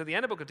interesting is at the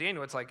end of the book of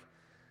Daniel, it's like,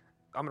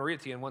 I'm going to read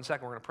it to you in 1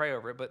 second. We're going to pray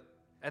over it. But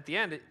at the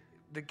end,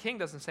 the king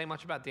doesn't say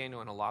much about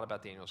Daniel and a lot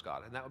about Daniel's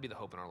God, and that would be the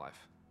hope in our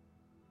life.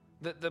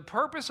 The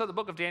purpose of the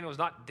book of Daniel is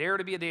not dare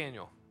to be a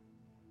Daniel.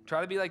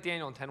 Try to be like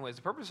Daniel in 10 ways.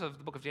 The purpose of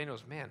the book of Daniel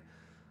is, man,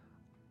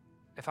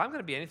 if I'm going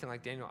to be anything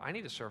like Daniel, I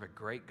need to serve a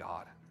great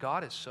God.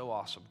 God is so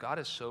awesome. God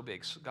is so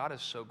big. God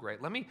is so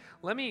great. Let me,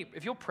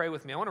 if you'll pray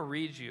with me, I want to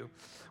read you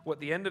what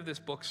the end of this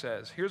book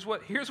says. Here's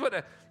what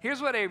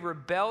a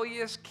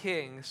rebellious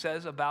king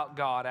says about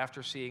God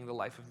after seeing the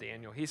life of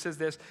Daniel. He says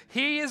this: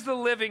 He is the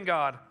living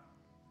God,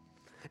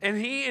 and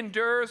he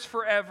endures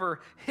forever.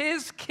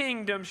 His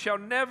kingdom shall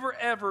never,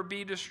 ever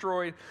be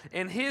destroyed,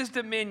 and his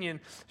dominion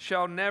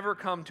shall never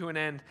come to an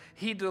end.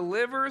 He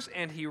delivers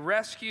and he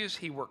rescues.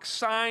 He works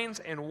signs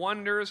and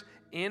wonders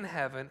in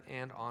heaven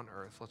and on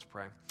earth. Let's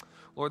pray.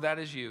 Lord, that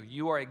is you.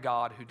 You are a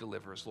God who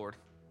delivers, Lord.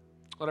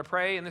 Lord, I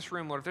pray in this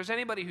room, Lord, if there's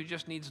anybody who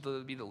just needs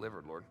to be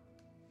delivered, Lord,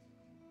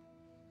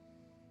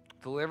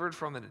 delivered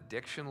from an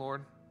addiction,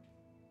 Lord,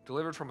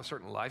 delivered from a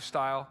certain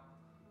lifestyle,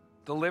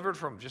 delivered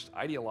from just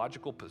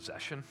ideological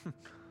possession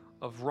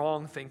of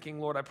wrong thinking,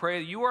 Lord, I pray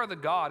that you are the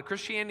God.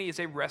 Christianity is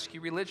a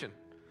rescue religion.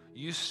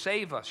 You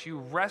save us, you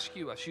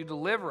rescue us, you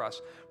deliver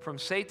us from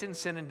Satan,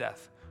 sin, and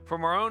death,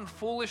 from our own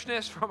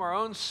foolishness, from our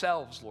own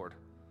selves, Lord.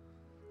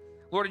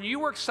 Lord, and you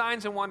work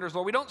signs and wonders,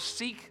 Lord. We don't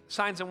seek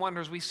signs and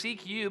wonders, we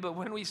seek you, but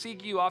when we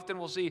seek you, often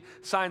we'll see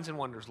signs and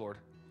wonders, Lord.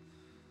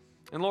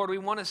 And Lord, we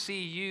want to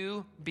see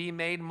you be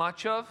made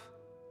much of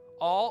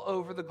all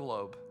over the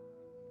globe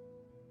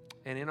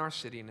and in our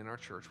city and in our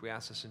church. We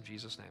ask this in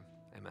Jesus' name.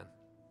 Amen.